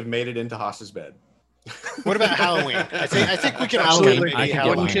 Those have made it into Haas's bed. What about Halloween? I think we can Absolutely. also I maybe can get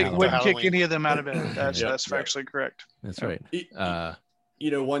Wouldn't mine kick, out. wouldn't kick Halloween. any of them out of it. That's Yep, that's yep. factually correct. That's right.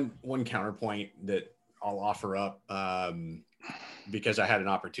 One counterpoint that I'll offer up, because I had an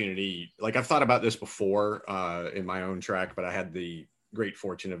opportunity, like I've thought about this before in my own track, but I had the great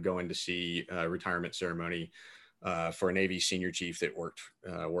fortune of going to see a retirement ceremony for a Navy senior chief that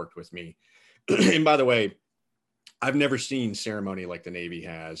worked with me. And by the way, I've never seen ceremony like the Navy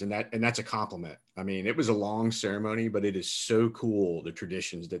has, and that's a compliment. I mean, it was a long ceremony, but it is so cool, the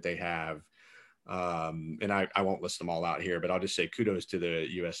traditions that they have. And I won't list them all out here, but I'll just say kudos to the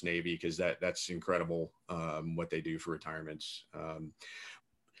U.S. Navy, because that's incredible what they do for retirements.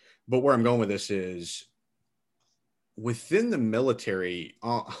 But where I'm going with this is, within the military,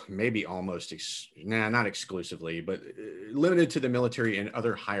 maybe almost, not exclusively, but limited to the military and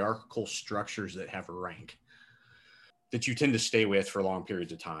other hierarchical structures that have rank, that you tend to stay with for long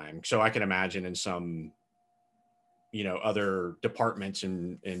periods of time. So I can imagine in some, other departments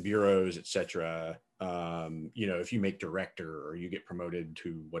and bureaus, et cetera, if you make director or you get promoted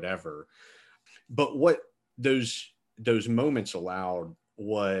to whatever. But what those moments allowed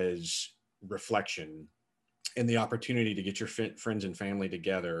was reflection and the opportunity to get your friends and family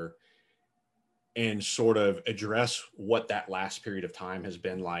together and sort of address what that last period of time has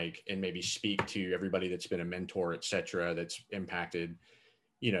been like, and maybe speak to everybody that's been a mentor, et cetera, that's impacted,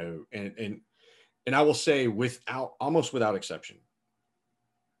 and I will say almost without exception,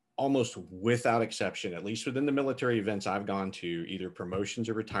 at least within the military events I've gone to, either promotions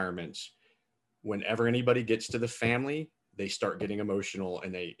or retirements, whenever anybody gets to the family, they start getting emotional,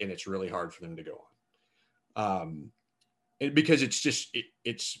 and it's really hard for them to go on. Because it's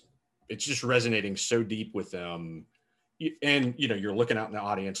just resonating so deep with them. And, you're looking out in the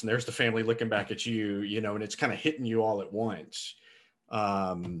audience, and there's the family looking back at you, and it's kind of hitting you all at once.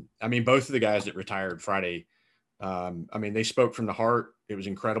 I mean, both of the guys that retired Friday, they spoke from the heart. It was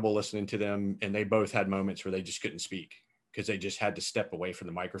incredible listening to them. And they both had moments where they just couldn't speak, because they just had to step away from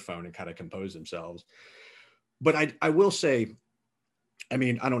the microphone and kind of compose themselves. But I will say, I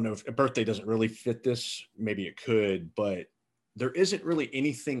don't know if a birthday doesn't really fit this, maybe it could, but there isn't really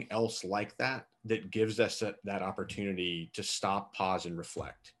anything else like that gives us that opportunity to stop, pause, and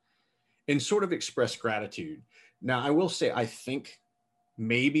reflect and sort of express gratitude. Now, I will say, I think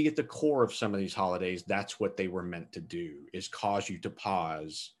maybe at the core of some of these holidays, that's what they were meant to do, is cause you to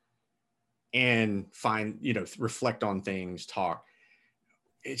pause and find, reflect on things, talk.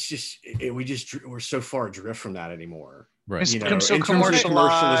 It's just, we're so far adrift from that anymore. Right. It's In become so terms of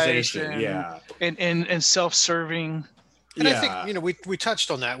commercialization, and self-serving. And I think, we touched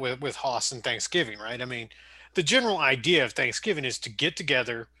on that with Haas and Thanksgiving, right? I mean, the general idea of Thanksgiving is to get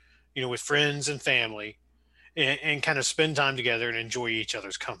together, with friends and family, and kind of spend time together and enjoy each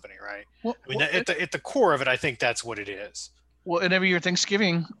other's company, right? Well, at the core of it, I think that's what it is. Well, and every year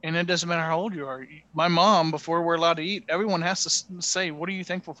Thanksgiving, and it doesn't matter how old you are. My mom, before we're allowed to eat, everyone has to say, "What are you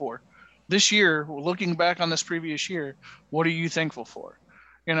thankful for?" This year, looking back on this previous year, what are you thankful for?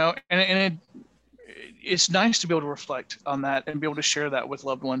 It's nice to be able to reflect on that and be able to share that with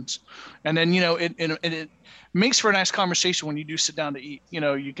loved ones. And then, it makes for a nice conversation when you do sit down to eat.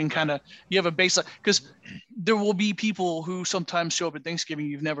 You can you have a baseline, because there will be people who sometimes show up at Thanksgiving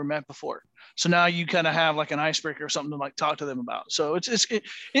you've never met before. So now you kind of have like an icebreaker or something to talk to them about. So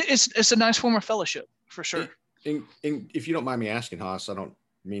it's a nice form of fellowship for sure. And if you don't mind me asking, Haas, I don't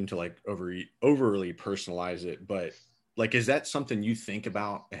mean to overly personalize it, but is that something you think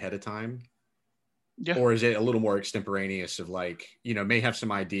about ahead of time? Yeah. Or is it a little more extemporaneous of may have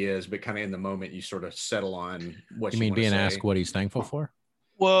some ideas, but kind of in the moment you sort of settle on what you mean being asked what he's thankful for?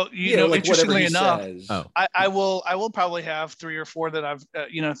 Well, interestingly enough, I will probably have 3 or 4 that I've,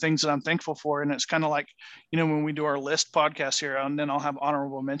 things that I'm thankful for. And it's kind of like, when we do our list podcast here, and then I'll have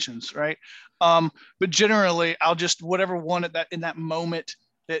honorable mentions. Right. But generally I'll just, whatever one in that moment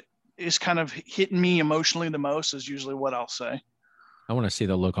that is kind of hitting me emotionally the most is usually what I'll say. I want to see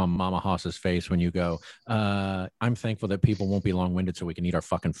the look on Mama Haas's face when you go, I'm thankful that people won't be long-winded so we can eat our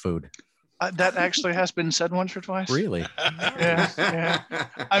fucking food. That actually has been said once or twice. Really? Yeah.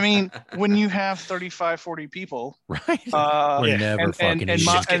 I mean, when you have 35, 40 people, right? We're never fucking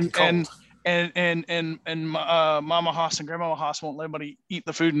eating. And Mama Haas and Grandma Haas won't let anybody eat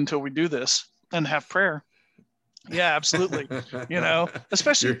the food until we do this and have prayer. Yeah, absolutely.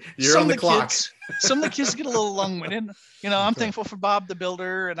 Especially you're on the clock. Some of the kids get a little long-winded. I'm thankful for Bob the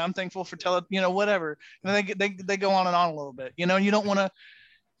Builder, and I'm thankful for whatever. And they go on and on a little bit. You don't want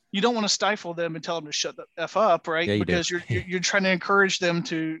to stifle them and tell them to shut the F up, right? Yeah, because you're trying to encourage them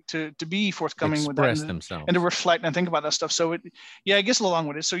to be forthcoming with that themselves and to reflect and think about that stuff. So it gets a little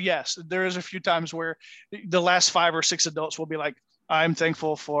long-winded. So yes, there is a few times where the last 5 or 6 adults will be like, I'm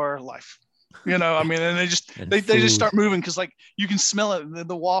thankful for life. And they just start moving, because you can smell it.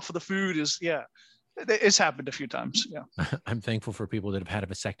 The waft of the food is, it's happened a few times. Yeah. I'm thankful for people that have had a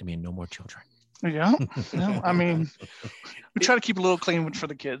vasectomy and no more children. Yeah. No, I mean, we try to keep a little clean for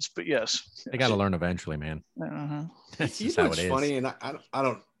the kids, but yes. They got to learn eventually, man. Uh-huh. That's You just know, how it's it is. funny, and I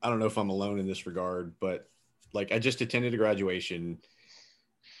don't know if I'm alone in this regard, but like I just attended a graduation.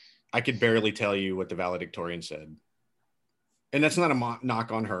 I could barely tell you what the valedictorian said, and that's not a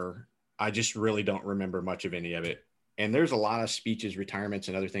knock on her. I just really don't remember much of any of it. And there's a lot of speeches, retirements,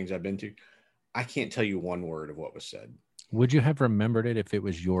 and other things I've been to. I can't tell you one word of what was said. Would you have remembered it if it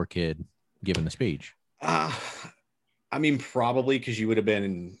was your kid giving the speech? I mean, probably, because you would have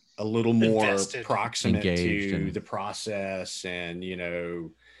been a little more Invested. proximate Engaged to and- the process, and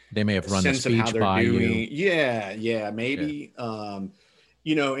They may have run the sense of how speech they're by doing. you. Yeah, maybe. And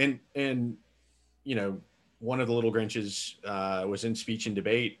one of the little Grinches was in speech and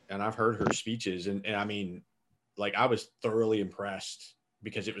debate, and I've heard her speeches, and I mean, like, I was thoroughly impressed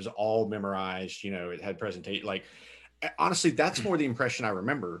because it was all memorized. It had presentation. Like, honestly, that's more the impression I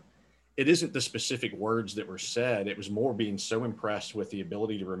remember. It isn't the specific words that were said. It was more being so impressed with the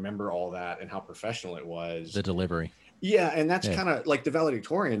ability to remember all that and how professional it was. The delivery. Yeah, and that's Yeah. kind of like the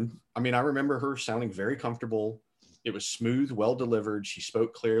valedictorian. I mean, I remember her sounding very comfortable. It was smooth, well delivered. She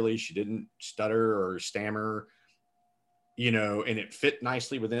spoke clearly. She didn't stutter or stammer, and it fit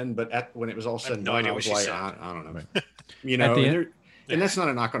nicely within. But when it was all said and no done, idea I what was she like, said. I don't know. Right. And, end- and that's not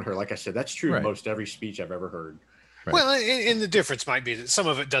a knock on her. Like I said, that's true Right. of most every speech I've ever heard. Right. Well, and the difference might be that some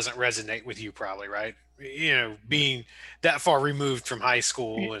of it doesn't resonate with you, probably, right? Being that far removed from high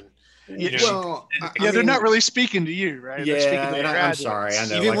school, and Well, They're not really speaking to you, right? They're speaking Yeah, to and their I'm graduates. sorry. I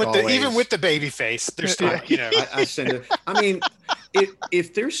know. even like with always. the baby face, they're still, I send it. I mean,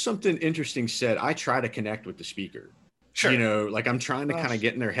 if there's something interesting said, I try to connect with the speaker. sure. Like I'm trying to kind of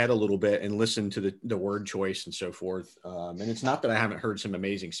get in their head a little bit and listen to the word choice and so forth. And it's not that I haven't heard some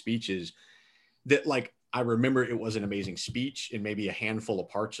amazing speeches that, like, I remember it was an amazing speech and maybe a handful of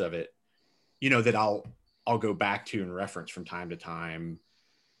parts of it, that I'll go back to and reference from time to time.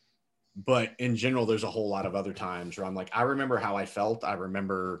 But in general, there's a whole lot of other times where I'm like, I remember how I felt. I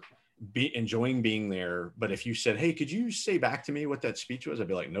remember enjoying being there. But if you said, hey, could you say back to me what that speech was? I'd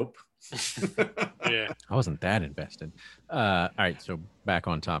be like, nope. Yeah. I wasn't that invested. All right. So back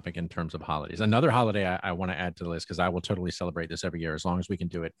on topic in terms of holidays. Another holiday I want to add to the list, because I will totally celebrate this every year as long as we can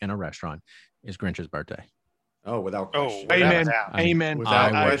do it in a restaurant, is Grinch's birthday. Oh, without question. Amen. Without Amen.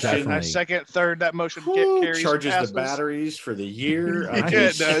 Without I question. second, third, that motion Whew, carries. charges passes. the batteries for the year. Yeah,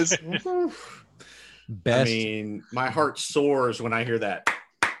 it does. Best I mean, my heart soars when I hear that.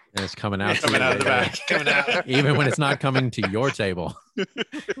 is coming out. Coming out of the back. coming out. Even when it's not coming to your table.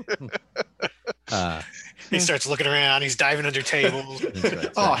 He starts looking around. He's diving under tables. That's right.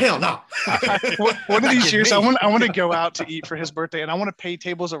 Oh, hell no. One of these Not years, me. I want to go out to eat for his birthday, and I want to pay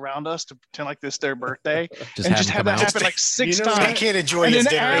tables around us to pretend like this their birthday, and just him have come that out. happen like six You know, He times. can't enjoy And his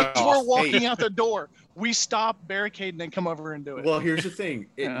then dinner. as we're walking Hey. out the door, we stop, barricade, and then come over and do it. Well, here's the thing.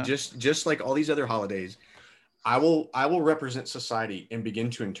 Yeah. Just like all these other holidays, I will represent society and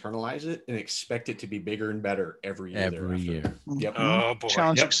begin to internalize it and expect it to be bigger and better every year. Every thereafter. year. Yep. Oh boy.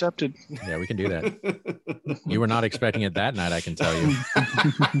 Challenge Yep. accepted. Yeah, we can do that. You were not expecting it that night, I can tell you.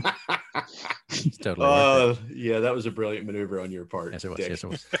 It's totally worth it. Yeah, that was a brilliant maneuver on your part. Yes, it was. Dick. Yes, it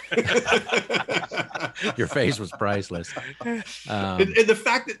was. Your face was priceless. And the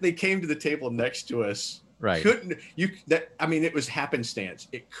fact that they came to the table next to us Right. it was happenstance.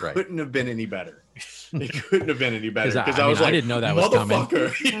 It Right. couldn't have been any better. It couldn't have been any better 'Cause because I I was mean, I like, didn't know that was coming.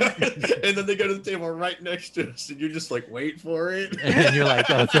 motherfucker. Yeah. And then they go to the table right next to us, and you're just like, wait for it. And you're like,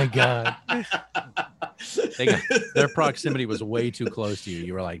 oh, thank God. Their proximity was way too close to you.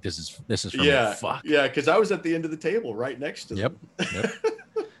 You were like, this is for me. Fuck. Yeah, because I was at the end of the table right next to them.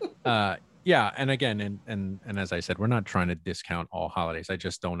 Yep. Yeah, and again, and as I said, we're not trying to discount all holidays. I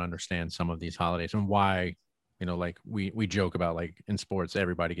just don't understand some of these holidays and why, like we joke about, like, in sports,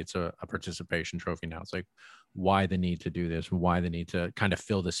 everybody gets a participation trophy now. It's like, why the need to do this? Why the need to kind of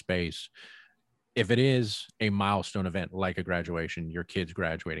fill the space? If it is a milestone event like a graduation, your kid's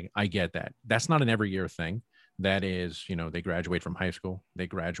graduating, I get that. That's not an every year thing. That is, they graduate from high school, they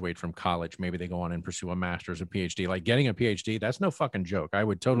graduate from college, maybe they go on and pursue a master's, a PhD. Like, getting a PhD, that's no fucking joke. I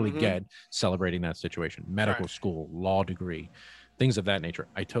would totally get celebrating that situation. Medical school, law degree, things of that nature,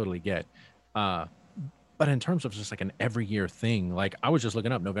 I totally get. But in terms of just like an every year thing, like, I was just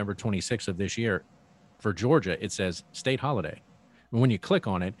looking up November 26th of this year for Georgia, it says state holiday. And when you click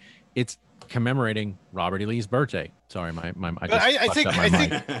on it, it's commemorating Robert E. Lee's birthday. Sorry, I think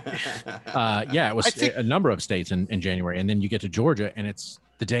it was a number of states in January, and then you get to Georgia, and it's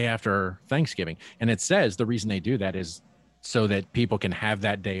the day after Thanksgiving, and it says the reason they do that is so that people can have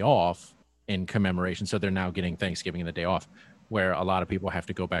that day off in commemoration. So they're now getting Thanksgiving and the day off. where a lot of people have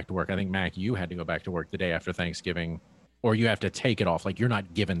to go back to work. I think, Mac, you had to go back to work the day after Thanksgiving, or you have to take it off. Like, you're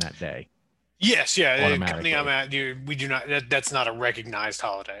not given that day. Yes, yeah. The Automatically. company I'm at, we do not. That's not a recognized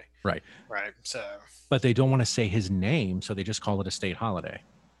holiday. Right. Right. So, But they don't want to say his name, so they just call it a state holiday,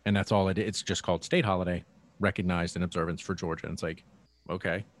 and that's all it is. It's just called state holiday, recognized in observance for Georgia. And it's like,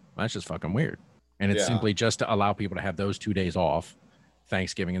 okay, that's just fucking weird. And it's simply just to allow people to have those 2 days off,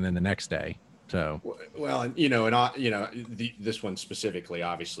 Thanksgiving and then the next day. So, well, and this one specifically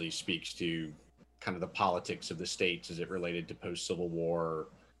obviously speaks to kind of the politics of the states as it related to post-Civil War,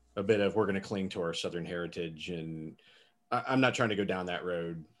 a bit of we're going to cling to our Southern heritage. And I'm not trying to go down that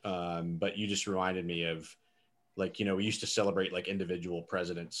road, but you just reminded me of, like, we used to celebrate like individual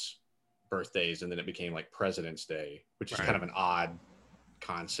presidents' birthdays, and then it became like President's Day, which is kind of an odd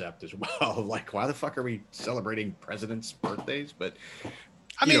concept as well. Like, why the fuck are we celebrating presidents' birthdays? But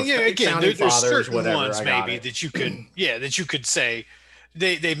I mean, again, there's certain ones maybe that you could say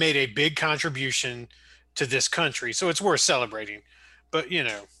they made a big contribution to this country, so it's worth celebrating. But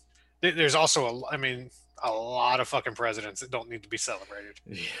there's also a lot of fucking presidents that don't need to be celebrated.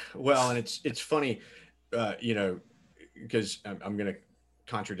 Yeah. Well, and it's funny, because I'm going to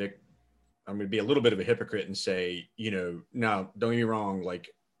contradict. I'm going to be a little bit of a hypocrite and say, now don't get me wrong, like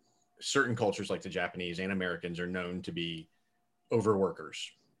certain cultures like the Japanese and Americans are known to be overworkers.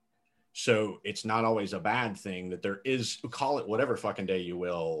 So it's not always a bad thing that there is, call it whatever fucking day you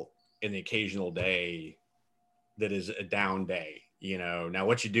will, an occasional day that is a down day, Now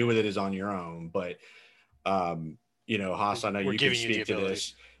what you do with it is on your own, but Haas, I know you can speak to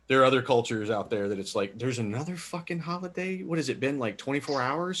this. There are other cultures out there that it's like, there's another fucking holiday. What has it been, like 24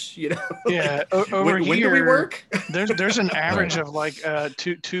 hours? Yeah. Over when do we work? there's an average of like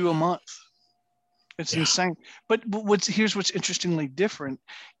two a month. It's insane. But here's what's interestingly different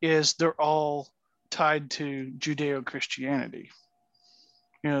is they're all tied to Judeo-Christianity.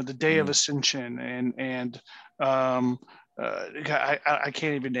 The Day of Ascension and I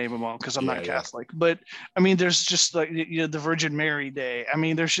can't even name them all because I'm not Catholic. But there's just like the Virgin Mary Day.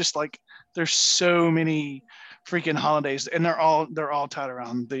 There's just like there's so many freaking holidays, and they're all tied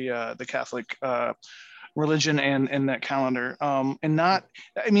around the Catholic religion and that calendar. And not,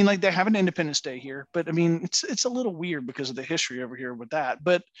 like they have an Independence Day here, but it's a little weird because of the history over here with that.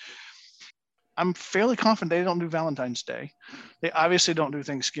 But I'm fairly confident they don't do Valentine's Day. They obviously don't do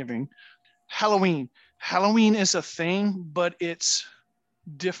Thanksgiving. Halloween is a thing, but it's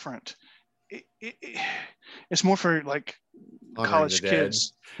different. It's more for like college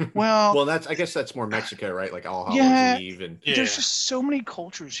kids. Well, I guess that's more Mexico, right? Like All Hallows Eve, and there's just so many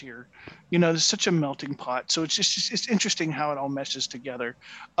cultures here. There's such a melting pot. So it's interesting how it all meshes together.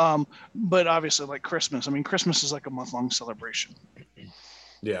 But obviously, like Christmas. Christmas is like a month-long celebration.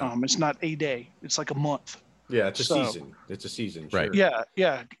 Yeah. It's not a day. It's like a month. Yeah, it's a season. It's a season. Sure. Right.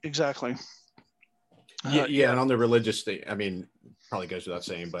 Yeah, exactly. And on the religious thing, probably goes without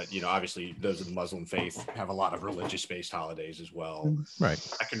saying, but obviously those of the Muslim faith have a lot of religious-based holidays as well. Right.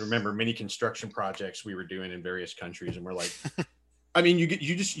 I can remember many construction projects we were doing in various countries, and we're like, you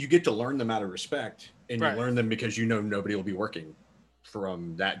get to learn them out of respect, and you learn them because nobody will be working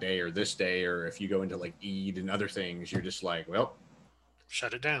from that day or this day, or if you go into like Eid and other things, you're just like, well,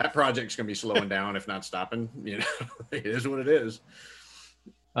 shut it down. That project's gonna be slowing down, if not stopping. It is what it is.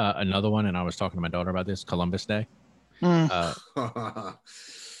 Another one, and I was talking to my daughter about this, Columbus Day. It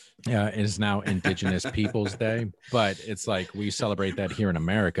is now Indigenous Peoples Day, but it's like we celebrate that here in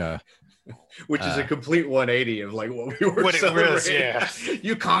America, which is a complete 180 of like what we were celebrating.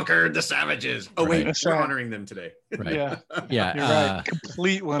 You conquered the savages. Oh wait, we're honoring them today. Right. Yeah, you're right.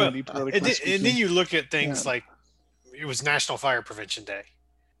 Complete 180. And then you look at things like it was National Fire Prevention Day,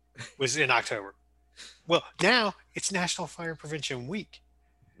 was in October. Well, now it's National Fire Prevention Week.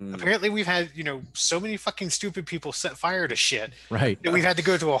 Apparently we've had, so many fucking stupid people set fire to shit. Right. That we've had to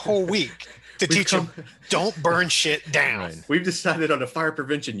go to a whole week to teach them, don't burn shit down. Right. We've decided on a fire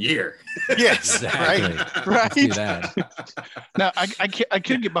prevention year. Yes. Exactly. Right. Do that. Now, I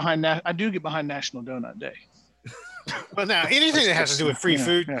could get behind that. I do get behind National Donut Day. Well, now, anything that has to do with free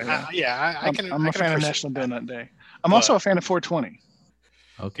food, I can. I'm a fan of National Donut Day. I'm also a fan of 420.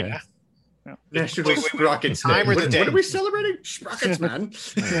 Okay. Yeah. Yeah. National Sprockets Day. What are we celebrating? Sprockets, man.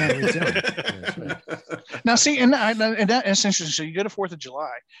 Now, see, and that is interesting. So you go to 4th of July.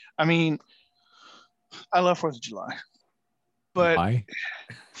 I love 4th of July. But why?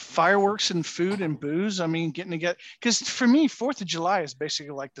 Fireworks and food and booze, getting together. Because for me, 4th of July is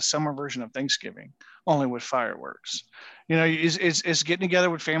basically like the summer version of Thanksgiving, only with fireworks. It's getting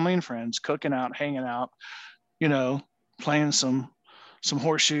together with family and friends, cooking out, hanging out, playing some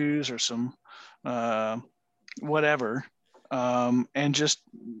horseshoes or some whatever, and just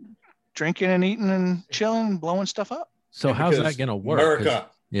drinking and eating and chilling and blowing stuff up. So And how's because that going to work? 'Cause- America,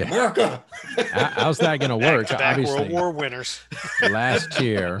 Yeah. America. How's that going to work? Back-to-back Obviously, World War winners. last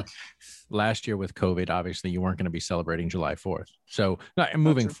year with COVID, obviously you weren't going to be celebrating July 4th. So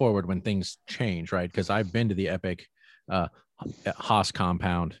moving true. forward when things change, right? Because I've been to the Epic Haas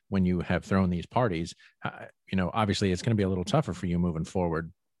compound when you have thrown these parties. Obviously it's going to be a little tougher for you moving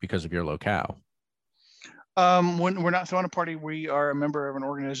forward because of your locale. When we're not throwing a party, we are a member of an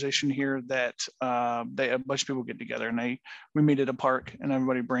organization here that a bunch of people get together and we meet at a park and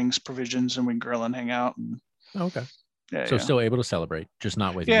everybody brings provisions and we grill and hang out. And, Okay. yeah, So yeah. still able to celebrate, just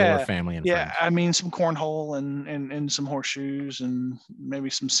not with your family and friends. I mean, some cornhole and some horseshoes and maybe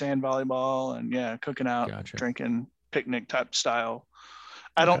some sand volleyball and cooking out, Gotcha. drinking, picnic type style.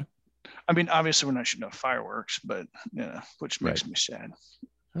 Okay. I mean, obviously we're not shooting off fireworks, but which makes me sad.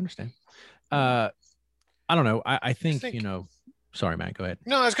 I understand. I don't know. I think, sorry, Matt, go ahead.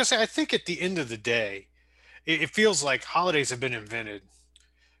 No, I was going to say, I think at the end of the day, it feels like holidays have been invented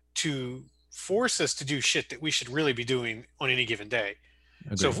to force us to do shit that we should really be doing on any given day.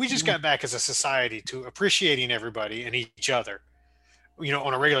 Agreed. So if we just got back as a society to appreciating everybody and each other,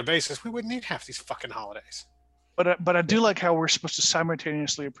 on a regular basis, we wouldn't need half these fucking holidays. But I do like how we're supposed to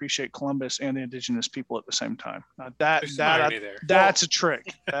simultaneously appreciate Columbus and the indigenous people at the same time. That's a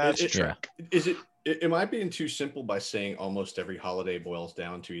trick. That's a trick. Is it? Am I being too simple by saying almost every holiday boils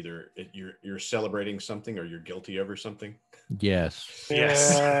down to either you're celebrating something or you're guilty over something? Yes.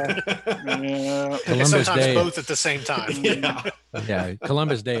 Yes. Yeah. Columbus Sometimes Day. both at the same time. Yeah.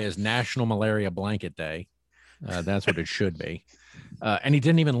 Columbus Day is National Malaria Blanket Day. That's what it should be. And he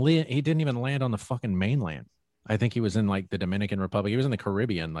didn't even land on the fucking mainland. I think he was in like the Dominican Republic. He was in the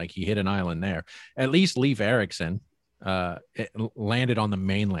Caribbean. Like he hit an island there. At least Leif Erikson landed on the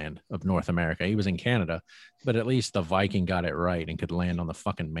mainland of North America. He was in Canada, but at least the Viking got it right and could land on the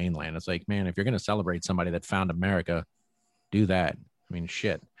fucking mainland. It's like, man, if you're going to celebrate somebody that found America, do that. I mean,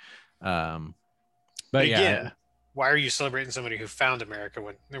 shit. But again, yeah. Why are you celebrating somebody who found America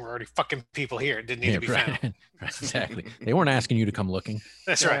when there were already fucking people here? It didn't need to be found. Exactly. They weren't asking you to come looking.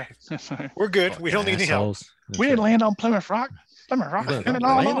 That's right. We're good. We don't need any help. We didn't land on Plymouth Rock. Plymouth Rock landed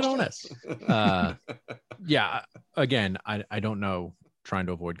on us. Yeah. Again, I don't know. Trying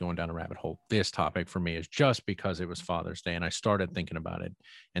to avoid going down a rabbit hole. This topic for me is just because it was Father's Day and I started thinking about it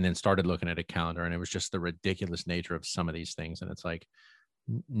and then started looking at a calendar and it was just the ridiculous nature of some of these things. And it's like,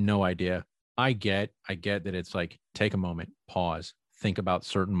 no idea. I get that it's like, take a moment, pause, think about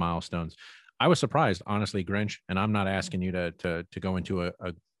certain milestones. I was surprised, honestly, Grinch, and I'm not asking you to go into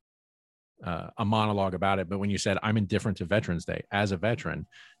a monologue about it, but when you said I'm indifferent to Veterans Day as a veteran,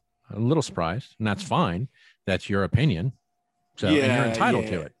 I'm a little surprised, and that's fine. That's your opinion. So and you're entitled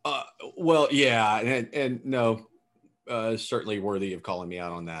to it. And no, certainly worthy of calling me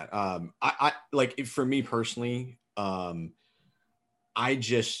out on that. I like for me personally, I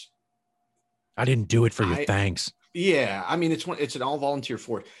didn't do it for your thanks. Yeah, I mean it's an all volunteer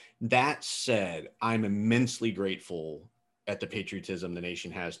force. That said, I'm immensely grateful at the patriotism the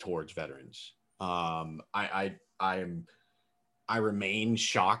nation has towards veterans. I remain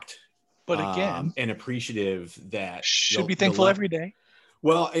shocked, but again, and appreciative that should be thankful every day.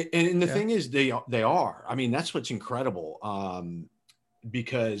 Well, and the thing is, they are. I mean, that's what's incredible.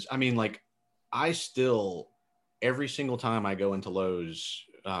 Because I mean, like, I still every single time I go into Lowe's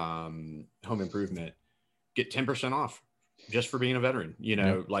home improvement, get 10% off just for being a veteran.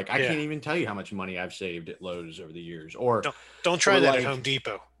 I can't even tell you how much money I've saved at Lowe's over the years. Or don't try that at Home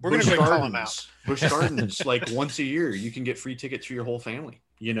Depot. We're going to call them out. Busch Gardens, like once a year, you can get free tickets for your whole family.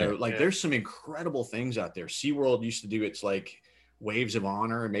 There's some incredible things out there. SeaWorld used to do its like Waves of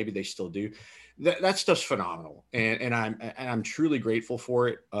Honor, and maybe they still do. That stuff's phenomenal, and I'm truly grateful for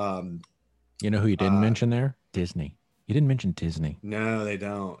it. You know who you didn't mention there? Disney. You didn't mention Disney. No, they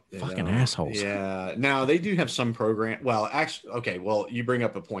don't. Fucking assholes. Yeah. Now they do have some program. Well, actually, okay. Well, you bring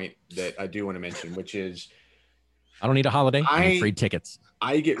up a point that I do want to mention, which is I don't need a holiday. I need free tickets.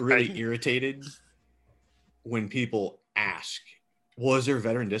 I get really irritated when people ask, well, is there a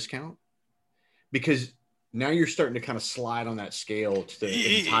veteran discount? Because now you're starting to kind of slide on that scale to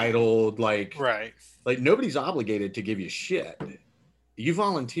the entitled, like nobody's obligated to give you shit. You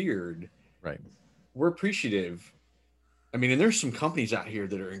volunteered. Right. We're appreciative. I mean, and there's some companies out here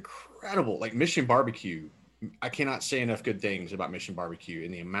that are incredible, like Mission Barbecue. I cannot say enough good things about Mission Barbecue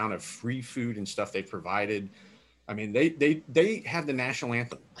and the amount of free food and stuff they've provided. I mean, they have the national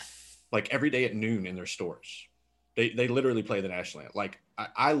anthem like every day at noon in their stores. They literally play the national anthem. Like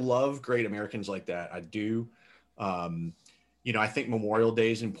I love great Americans like that. I do. I think Memorial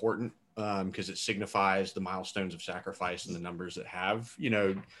Day is important. because it signifies the milestones of sacrifice and the numbers that have,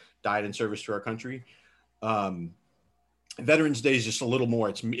 died in service to our country. Veterans Day is just a little more.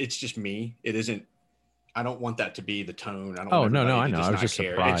 It's just me. It isn't. I don't want that to be the tone. I don't. Oh, want no, I everybody to know. I was just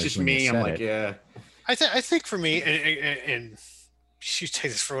care. surprised It's just when you me. I'm said like, it. yeah. I think for me, and you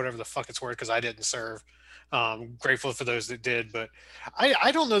take this for whatever the fuck it's worth, because I didn't serve. Grateful for those that did, but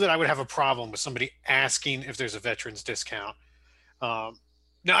I don't know that I would have a problem with somebody asking if there's a veterans discount. Now,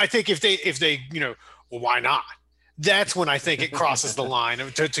 I think if they well, why not? That's when I think it crosses the line.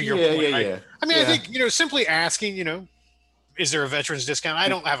 To your point, Yeah. I mean, Yeah. I think simply asking, is there a veterans discount? I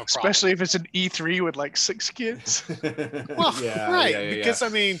don't have a problem. Especially if it's an E3 with like 6 kids. Well, right. Yeah. Because I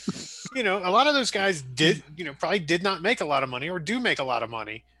mean, a lot of those guys did, probably did not make a lot of money or do make a lot of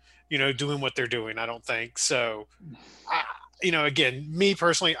money, doing what they're doing. I don't think so. Again, me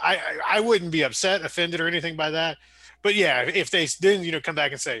personally, I wouldn't be upset, offended, or anything by that. But yeah, if they then, come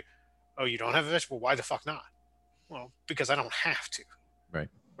back and say, oh, you don't have a vegetable, why the fuck not? Well, because I don't have to. Right.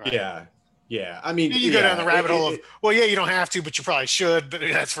 Yeah. I mean, you go down the rabbit hole of, well, yeah, you don't have to, but you probably should. But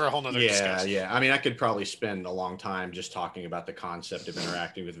that's for a whole nother discussion. Yeah. I mean, I could probably spend a long time just talking about the concept of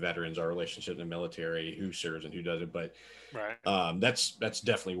interacting with veterans, our relationship in the military, who serves and who doesn't. But that's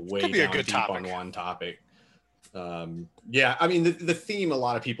definitely way down deep on one topic. Yeah, I mean, the theme a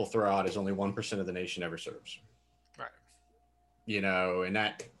lot of people throw out is only 1% of the nation ever serves. Right. And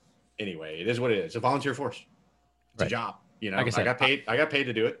that, anyway, it is what it is. It's a volunteer force. It's a job. Like I said, I got paid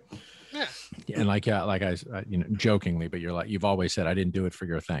to do it. Yeah. And like I, jokingly, but you've always said I didn't do it for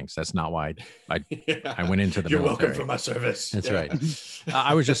your thanks. That's not why I went into the You're military. welcome for my service. That's right.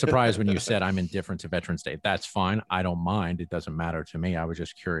 I was just surprised when you said I'm indifferent to Veterans Day. That's fine. I don't mind. It doesn't matter to me. I was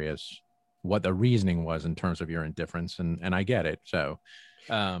just curious what the reasoning was in terms of your indifference, and I get it. So,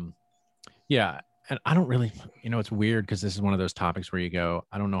 yeah. And I don't really, it's weird because this is one of those topics where you go,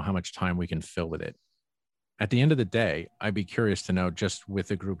 I don't know how much time we can fill with it. At the end of the day, I'd be curious to know, just with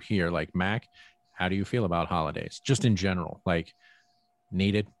the group here, like Mac, how do you feel about holidays? Just in general, like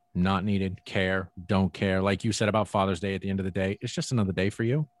needed, not needed, care, don't care. Like you said about Father's Day, at the end of the day, it's just another day for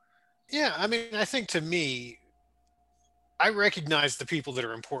you. Yeah. I mean, I think to me, I recognize the people that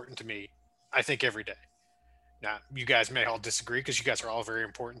are important to me, I think, every day. Now, you guys may all disagree because you guys are all very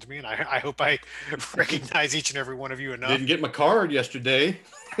important to me, and I hope I recognize each and every one of you enough. Didn't get my card yesterday.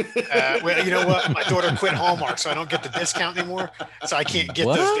 Well, you know what? My daughter quit Hallmark, so I don't get the discount anymore. So I can't get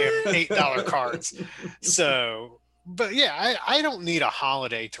those damn $8 cards. So, but yeah, I don't need a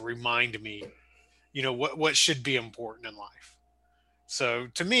holiday to remind me, what should be important in life. So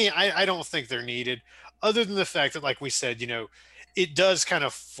to me, I don't think they're needed, other than the fact that, like we said, it does kind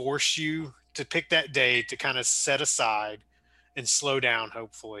of force you to pick that day to kind of set aside and slow down,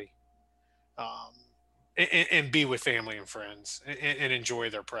 hopefully, and be with family and friends and enjoy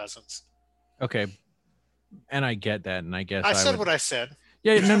their presence. Okay. And I get that. And I guess I said what I said.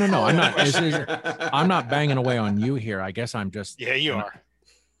 Yeah, no. I'm not, I'm not banging away on you here. I guess I'm just, yeah, you are.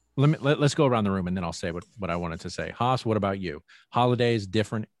 Let's go around the room and then I'll say what I wanted to say. Haas, what about you? Holidays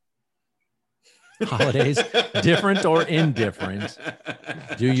different or indifferent?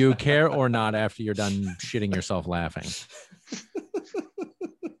 Do you care or not after you're done shitting yourself laughing?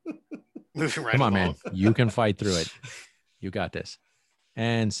 Moving right Come on, along. man. You can fight through it. You got this.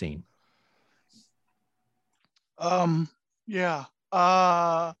 And scene. Yeah.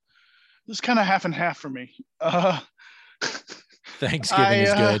 This is kind of half and half for me. Thanksgiving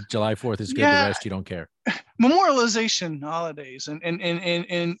is good. July 4th is good. Yeah. The rest you don't care. Memorialization holidays and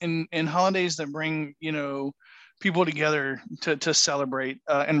holidays that bring people together to celebrate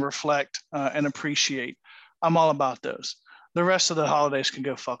and reflect and appreciate. I'm all about those. The rest of the holidays can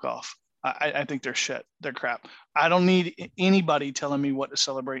go fuck off. I think they're shit. They're crap. I don't need anybody telling me what to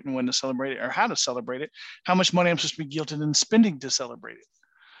celebrate and when to celebrate it or how to celebrate it, how much money I'm supposed to be guilted in spending to celebrate it.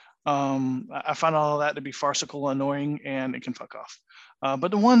 I find all of that to be farcical, annoying, and it can fuck off. But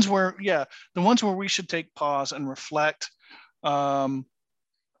the ones where we should take pause and reflect, I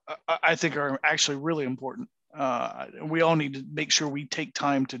think are actually really important. We all need to make sure we take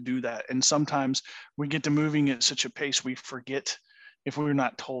time to do that. And sometimes we get to moving at such a pace we forget if we're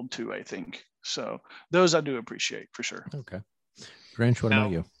not told to, I think. So those I do appreciate for sure. Okay. Grinch, what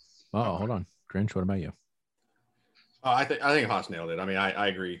about you? Oh, hold on. Grinch, what about you? I think Haas nailed it. I mean, I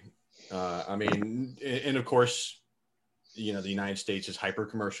agree. I mean, and of course, the United States is hyper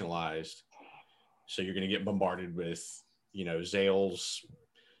commercialized, so you're going to get bombarded with, Zales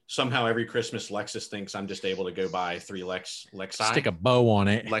somehow every Christmas Lexus thinks I'm just able to go buy 3 Lexi. Stick a bow on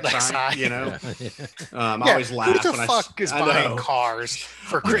it. Lexi, you know. I Yeah, always laugh who the when fuck is buying know. cars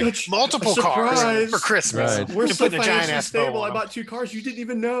for I got you- multiple a cars surprise. for Christmas? Right. We're And so putting a giant financially ass bow stable. on I them. bought 2 cars you didn't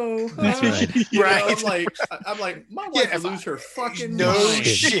even know. That's right. You know, Right. I'm like, my wife Yeah, would lose her fucking No mind.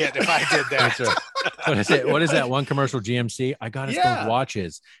 shit if I did that. That's right. What is it? What is that one commercial GMC? I got us Yeah. both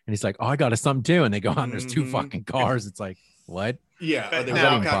watches. And he's like, oh, I got us something too. And they go on, there's 2 Mhm. fucking cars. It's like, what? Yeah, they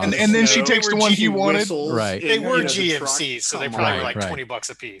Now- walk out and- in the and then she snow. takes They the were one he G wanted. whistles Right. They and, were you know, the GMCs, so they Come probably on. were like Right. $20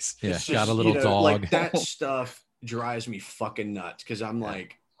 a piece. Yeah. It's Got a just, little dog. Like that stuff drives me fucking nuts because I'm Yeah.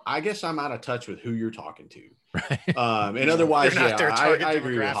 like, I guess I'm out of touch with who you're talking to. Right. And otherwise, You're not their target I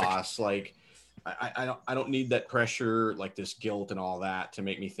agree with demographic. Haas. Like, I don't need that pressure, like this guilt and all that, to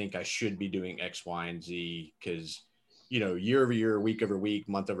make me think I should be doing X, Y, and Z. Because, you know, year over year, week over week,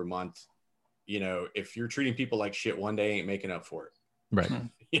 month over month, you know, if you're treating people like shit one day, ain't making up for it. Right.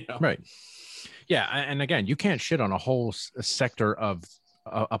 You know? Right. Yeah. And again, you can't shit on a whole sector of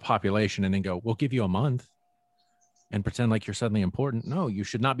a population and then go, we'll give you a month and pretend like you're suddenly important. No, you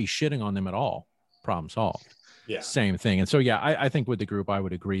should not be shitting on them at all. Problem solved. Yeah. Same thing. And so, yeah, I think with the group, I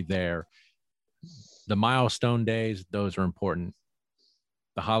would agree there. The milestone days, those are important.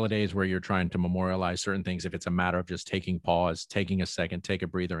 The holidays where you're trying to memorialize certain things, if it's a matter of just taking pause, taking a second, take a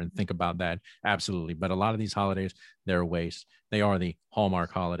breather and think about that, absolutely. But a lot of these holidays, they're a waste. They are the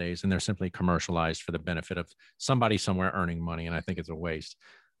Hallmark holidays, and they're simply commercialized for the benefit of somebody somewhere earning money, and I think it's a waste.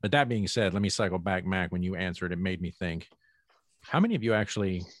 But that being said, let me cycle back, Mac. When you answered, it made me think, how many of you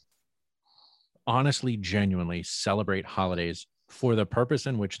actually honestly, genuinely celebrate holidays for the purpose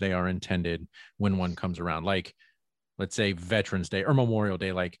in which they are intended when one comes around? Like, let's say Veterans Day or Memorial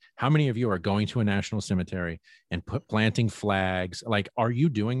Day. Like, how many of you are going to a national cemetery and planting flags? Like, are you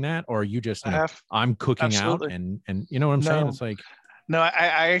doing that, or are you just, you know, I'm cooking Absolutely. out and you know what I'm saying? No. It's like, No,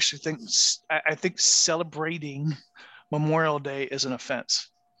 I actually think I think celebrating Memorial Day is an offense.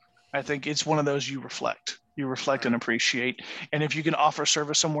 I think it's one of those you reflect and appreciate. And if you can offer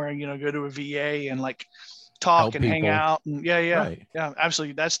service somewhere, you know, go to a VA and like talk Help and hang people. out, and Right. yeah,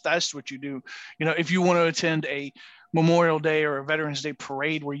 absolutely. That's what you do. You know, if you want to attend a Memorial Day or a Veterans Day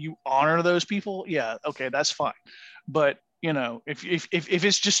parade where you honor those people, yeah, okay, that's fine. But you know, if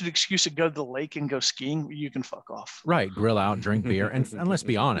it's just an excuse to go to the lake and go skiing, you can fuck off. Right. Grill out, drink beer. And let's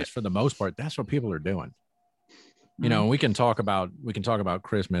be honest, for the most part, that's what people are doing. You know, we can talk about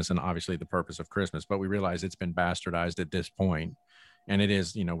Christmas and obviously the purpose of Christmas, but we realize it's been bastardized at this point. And it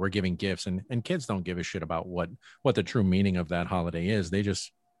is, you know, we're giving gifts, and kids don't give a shit about what the true meaning of that holiday is.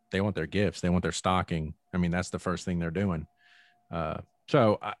 They want their gifts. They want their stocking. I mean, that's the first thing they're doing.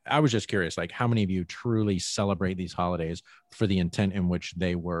 So I was just curious, like, how many of you truly celebrate these holidays for the intent in which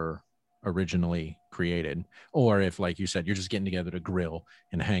they were originally created? Or if, like you said, you're just getting together to grill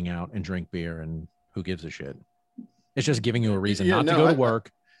and hang out and drink beer, and who gives a shit? It's just giving you a reason not to go to work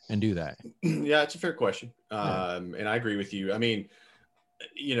and do that. Yeah, it's a fair question. And I agree with you. I mean,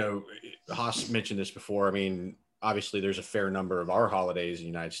 you know, Haas mentioned this before. I mean, obviously there's a fair number of our holidays in the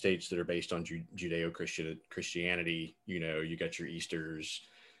United States that are based on Judeo-Christianity. You know, you got your Easters,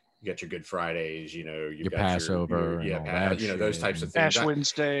 you got your Good Fridays, you know, you Your got Passover, your, and all that you know, those shit. types of things. Ash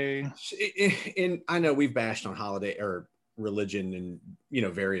Wednesday. And I know we've bashed on holiday or religion in, you know,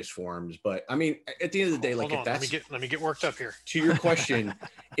 various forms, but I mean, at the end of the day, like, Hold if on, that's, let me get worked up here. to your question,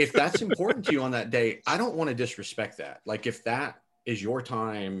 if that's important to you on that day, I don't want to disrespect that. Like, if that is your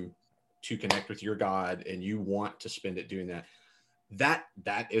time to connect with your God and you want to spend it doing that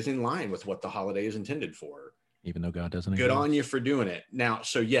is in line with what the holiday is intended for. Even though God doesn't Good exist. on you for doing it. Now,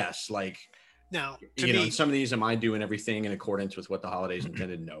 so yes, like, Now, you know, in some of these, am I doing everything in accordance with what the holiday is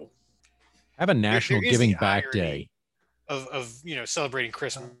intended? No. Have a national there is giving the back irony day. of you know, celebrating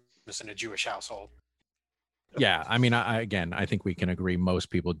Christmas in a Jewish household. Yeah, I mean, I think we can agree most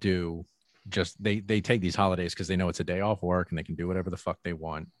people do. Just they take these holidays because they know it's a day off work and they can do whatever the fuck they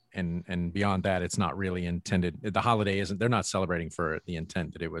want. And beyond that, it's not really intended. The holiday isn't. They're not celebrating for the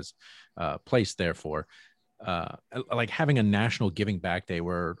intent that it was placed there for. Like having a national giving back day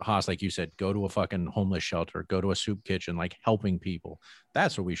where, Haas, like you said, go to a fucking homeless shelter, go to a soup kitchen, like helping people.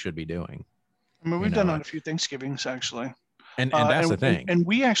 That's what we should be doing. I mean, we've done that a few Thanksgivings actually. And that's the thing. And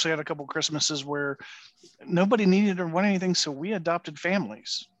we actually had a couple Christmases where nobody needed or wanted anything, so we adopted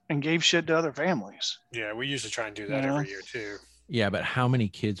families and gave shit to other families. Yeah, we usually try and do that every year too. Yeah, but how many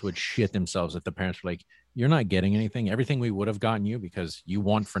kids would shit themselves if the parents were like, you're not getting anything. Everything we would have gotten you because you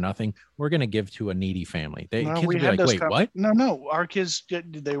want for nothing, we're going to give to a needy family. Kids would be like, wait, what? No, our kids,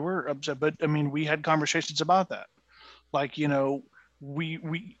 they were upset. But I mean, we had conversations about that. Like, you know,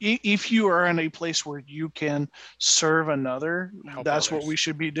 if you are in a place where you can serve another, Help that's others. what we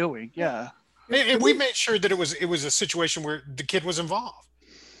should be doing. Yeah. And we made sure that it was a situation where the kid was involved,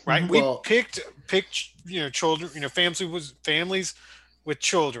 right? Mhm. We Well- picked children, families with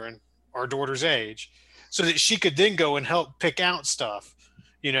children, our daughter's age, so that she could then go and help pick out stuff,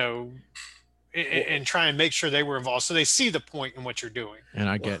 and try and make sure they were involved, so they see the point in what you're doing.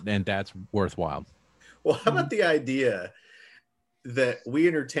 And that's worthwhile. Well, how about the idea that we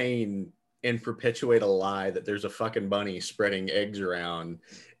entertain and perpetuate a lie that there's a fucking bunny spreading eggs around,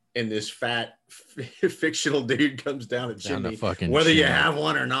 and this fat fictional dude comes down a Down the chimney, fucking whether you chimney. have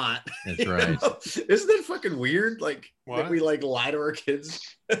one or not. That's You right. know? Isn't that fucking weird? Like What? that we like lie to our kids.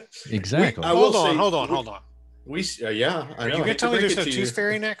 Exactly. I will say- Hold on. We yeah, I Are know. you I hate gonna to tell me break there's it no to tooth you.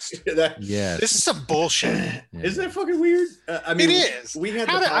 fairy next? Yes. This is some bullshit. Yeah. Isn't that fucking weird? I mean, It is. We had.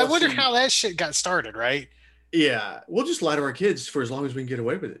 I wonder policy- how that shit got started, right? Yeah, we'll just lie to our kids for as long as we can get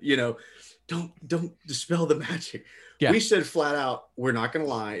away with it. Don't dispel the magic. Yeah. We said flat out, we're not going to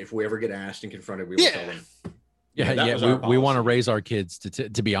lie. If we ever get asked and confronted, we will tell them. Yeah, that was we our want to policy. raise our kids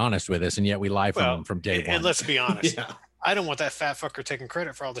to be honest with us, and yet we lie from Well, them from day one. And let's be honest, Yeah. I don't want that fat fucker taking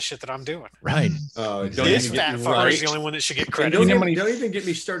credit for all the shit that I'm doing. Right. Don't This even fat get me fucker right. is the only one that should get And credit. don't, know even, how many- don't even get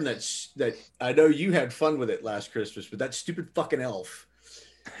me started on that. I know you had fun with it last Christmas, but that stupid fucking elf.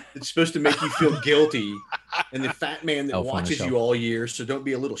 It's supposed to make you feel guilty, and the fat man that Elf on the watches shelf. you all year. So don't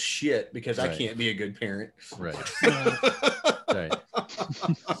be a little shit because I Right. can't be a good parent. Right. Right.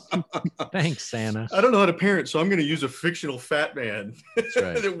 Thanks, Santa. I don't know how to parent, so I'm going to use a fictional fat man That's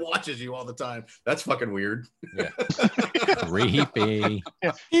right. that watches you all the time. That's fucking weird. Creepy.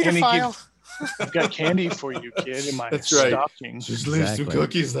 Yeah. Pedophile. I've got candy for you, kid, in my That's right. stocking. Just leave some Exactly.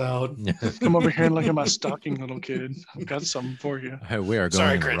 cookies out. Come over here and look at my stocking, little kid. I've got something for you. We are going.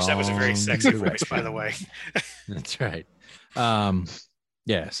 Sorry, in the Grinch. That was a very wrong sexy voice, direction. by the way. That's right.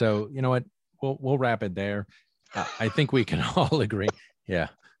 Yeah. So you know what? We'll wrap it there. I think we can all agree. Yeah.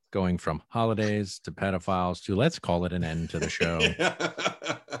 Going from holidays to pedophiles to let's call it an end to the show. Yeah.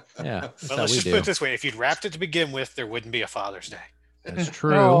 That's Well, how let's we just do. put it this way: if you'd wrapped it to begin with, there wouldn't be a Father's Day. That's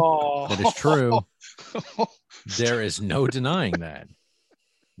true. Oh. That is true. There is no denying that.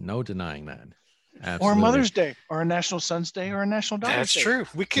 No denying that. Or Absolutely. Mother's Day, or a National Son's Day, or a National Daughter's That's Day. true.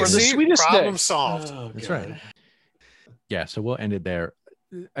 We Or can the see sweetest problem day. solved. Oh, That's God. right. Yeah. So we'll end it there.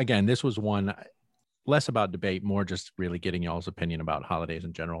 Again, this was one less about debate, more just really getting y'all's opinion about holidays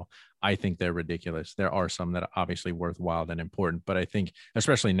in general. I think they're ridiculous. There are some that are obviously worthwhile and important, but I think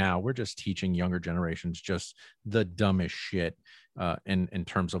especially now we're just teaching younger generations just the dumbest shit in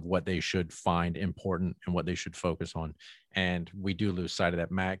terms of what they should find important and what they should focus on. And we do lose sight of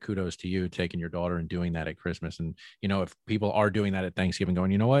that. Matt, kudos to you taking your daughter and doing that at Christmas. And, if people are doing that at Thanksgiving,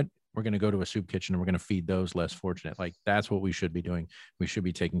 going, you know what? We're going to go to a soup kitchen and we're going to feed those less fortunate. Like that's what we should be doing. We should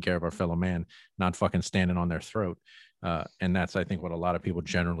be taking care of our fellow man, not fucking standing on their throat. And that's, I think, what a lot of people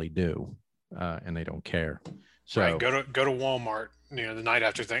generally do. And they don't care. So Right. Go to Walmart. The night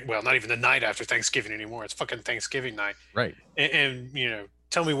after not even the night after Thanksgiving anymore. It's fucking Thanksgiving night. right. And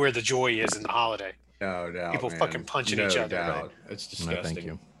tell me where the joy is in the holiday. No doubt. People man. fucking punching no each other, Doubt. right? It's disgusting. No, thank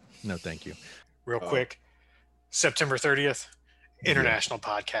you. No, thank you. Real Oh. quick, September 30th, International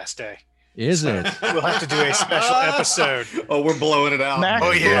Podcast Day. Is it? We'll have to do a special episode. Oh, we're blowing it out. Mac,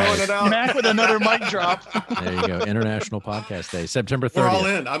 Oh, yeah. Blowing it out. Mac with another mic drop. There you go. International Podcast Day, September We're all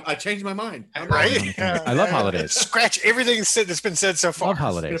 30th. in. I changed my mind. I'm Right? I love holidays. Scratch everything that's been said so far. Love gonna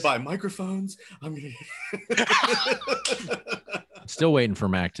holidays. buy microphones. I'm gonna. Still waiting for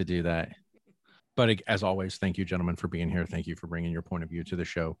Mac to do that. But as always, thank you, gentlemen, for being here. Thank you for bringing your point of view to the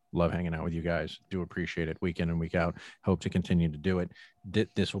show. Love hanging out with you guys. Do appreciate it week in and week out. Hope to continue to do it.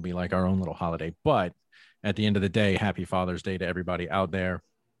 This will be like our own little holiday. But at the end of the day, happy Father's Day to everybody out there.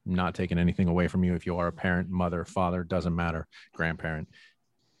 Not taking anything away from you. If you are a parent, mother, father, doesn't matter, grandparent,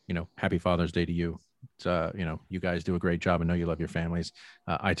 happy Father's Day to you. It's, you guys do a great job. I know you love your families.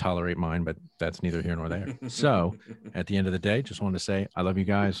 I tolerate mine, but that's neither here nor there. So at the end of the day, just wanted to say I love you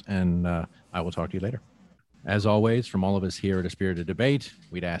guys, and I will talk to you later. As always, from all of us here at A Spirited Debate,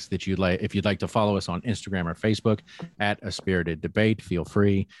 we'd ask that if you'd like to follow us on Instagram or Facebook at A Spirited Debate, feel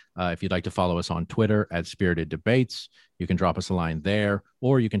free. If you'd like to follow us on Twitter at Spirited Debates, you can drop us a line there,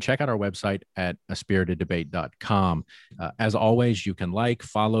 or you can check out our website at aspiriteddebate.com. As always, you can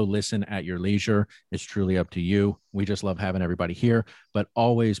follow, listen at your leisure. It's truly up to you. We just love having everybody here, but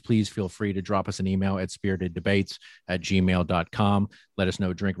always please feel free to drop us an email at spiriteddebates@gmail.com. Let us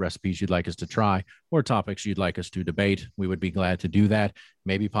know drink recipes you'd like us to try or topics you'd like us to debate. We would be glad to do that.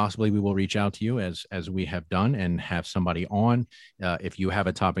 Maybe possibly we will reach out to you as we have done and have somebody on. If you have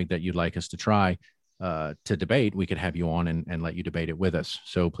a topic that you'd like us to try, to debate, we could have you on and let you debate it with us.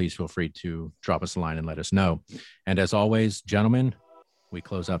 So please feel free to drop us a line and let us know. And as always, gentlemen, we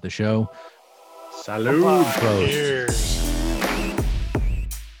close out the show. Salud. Closed. Cheers.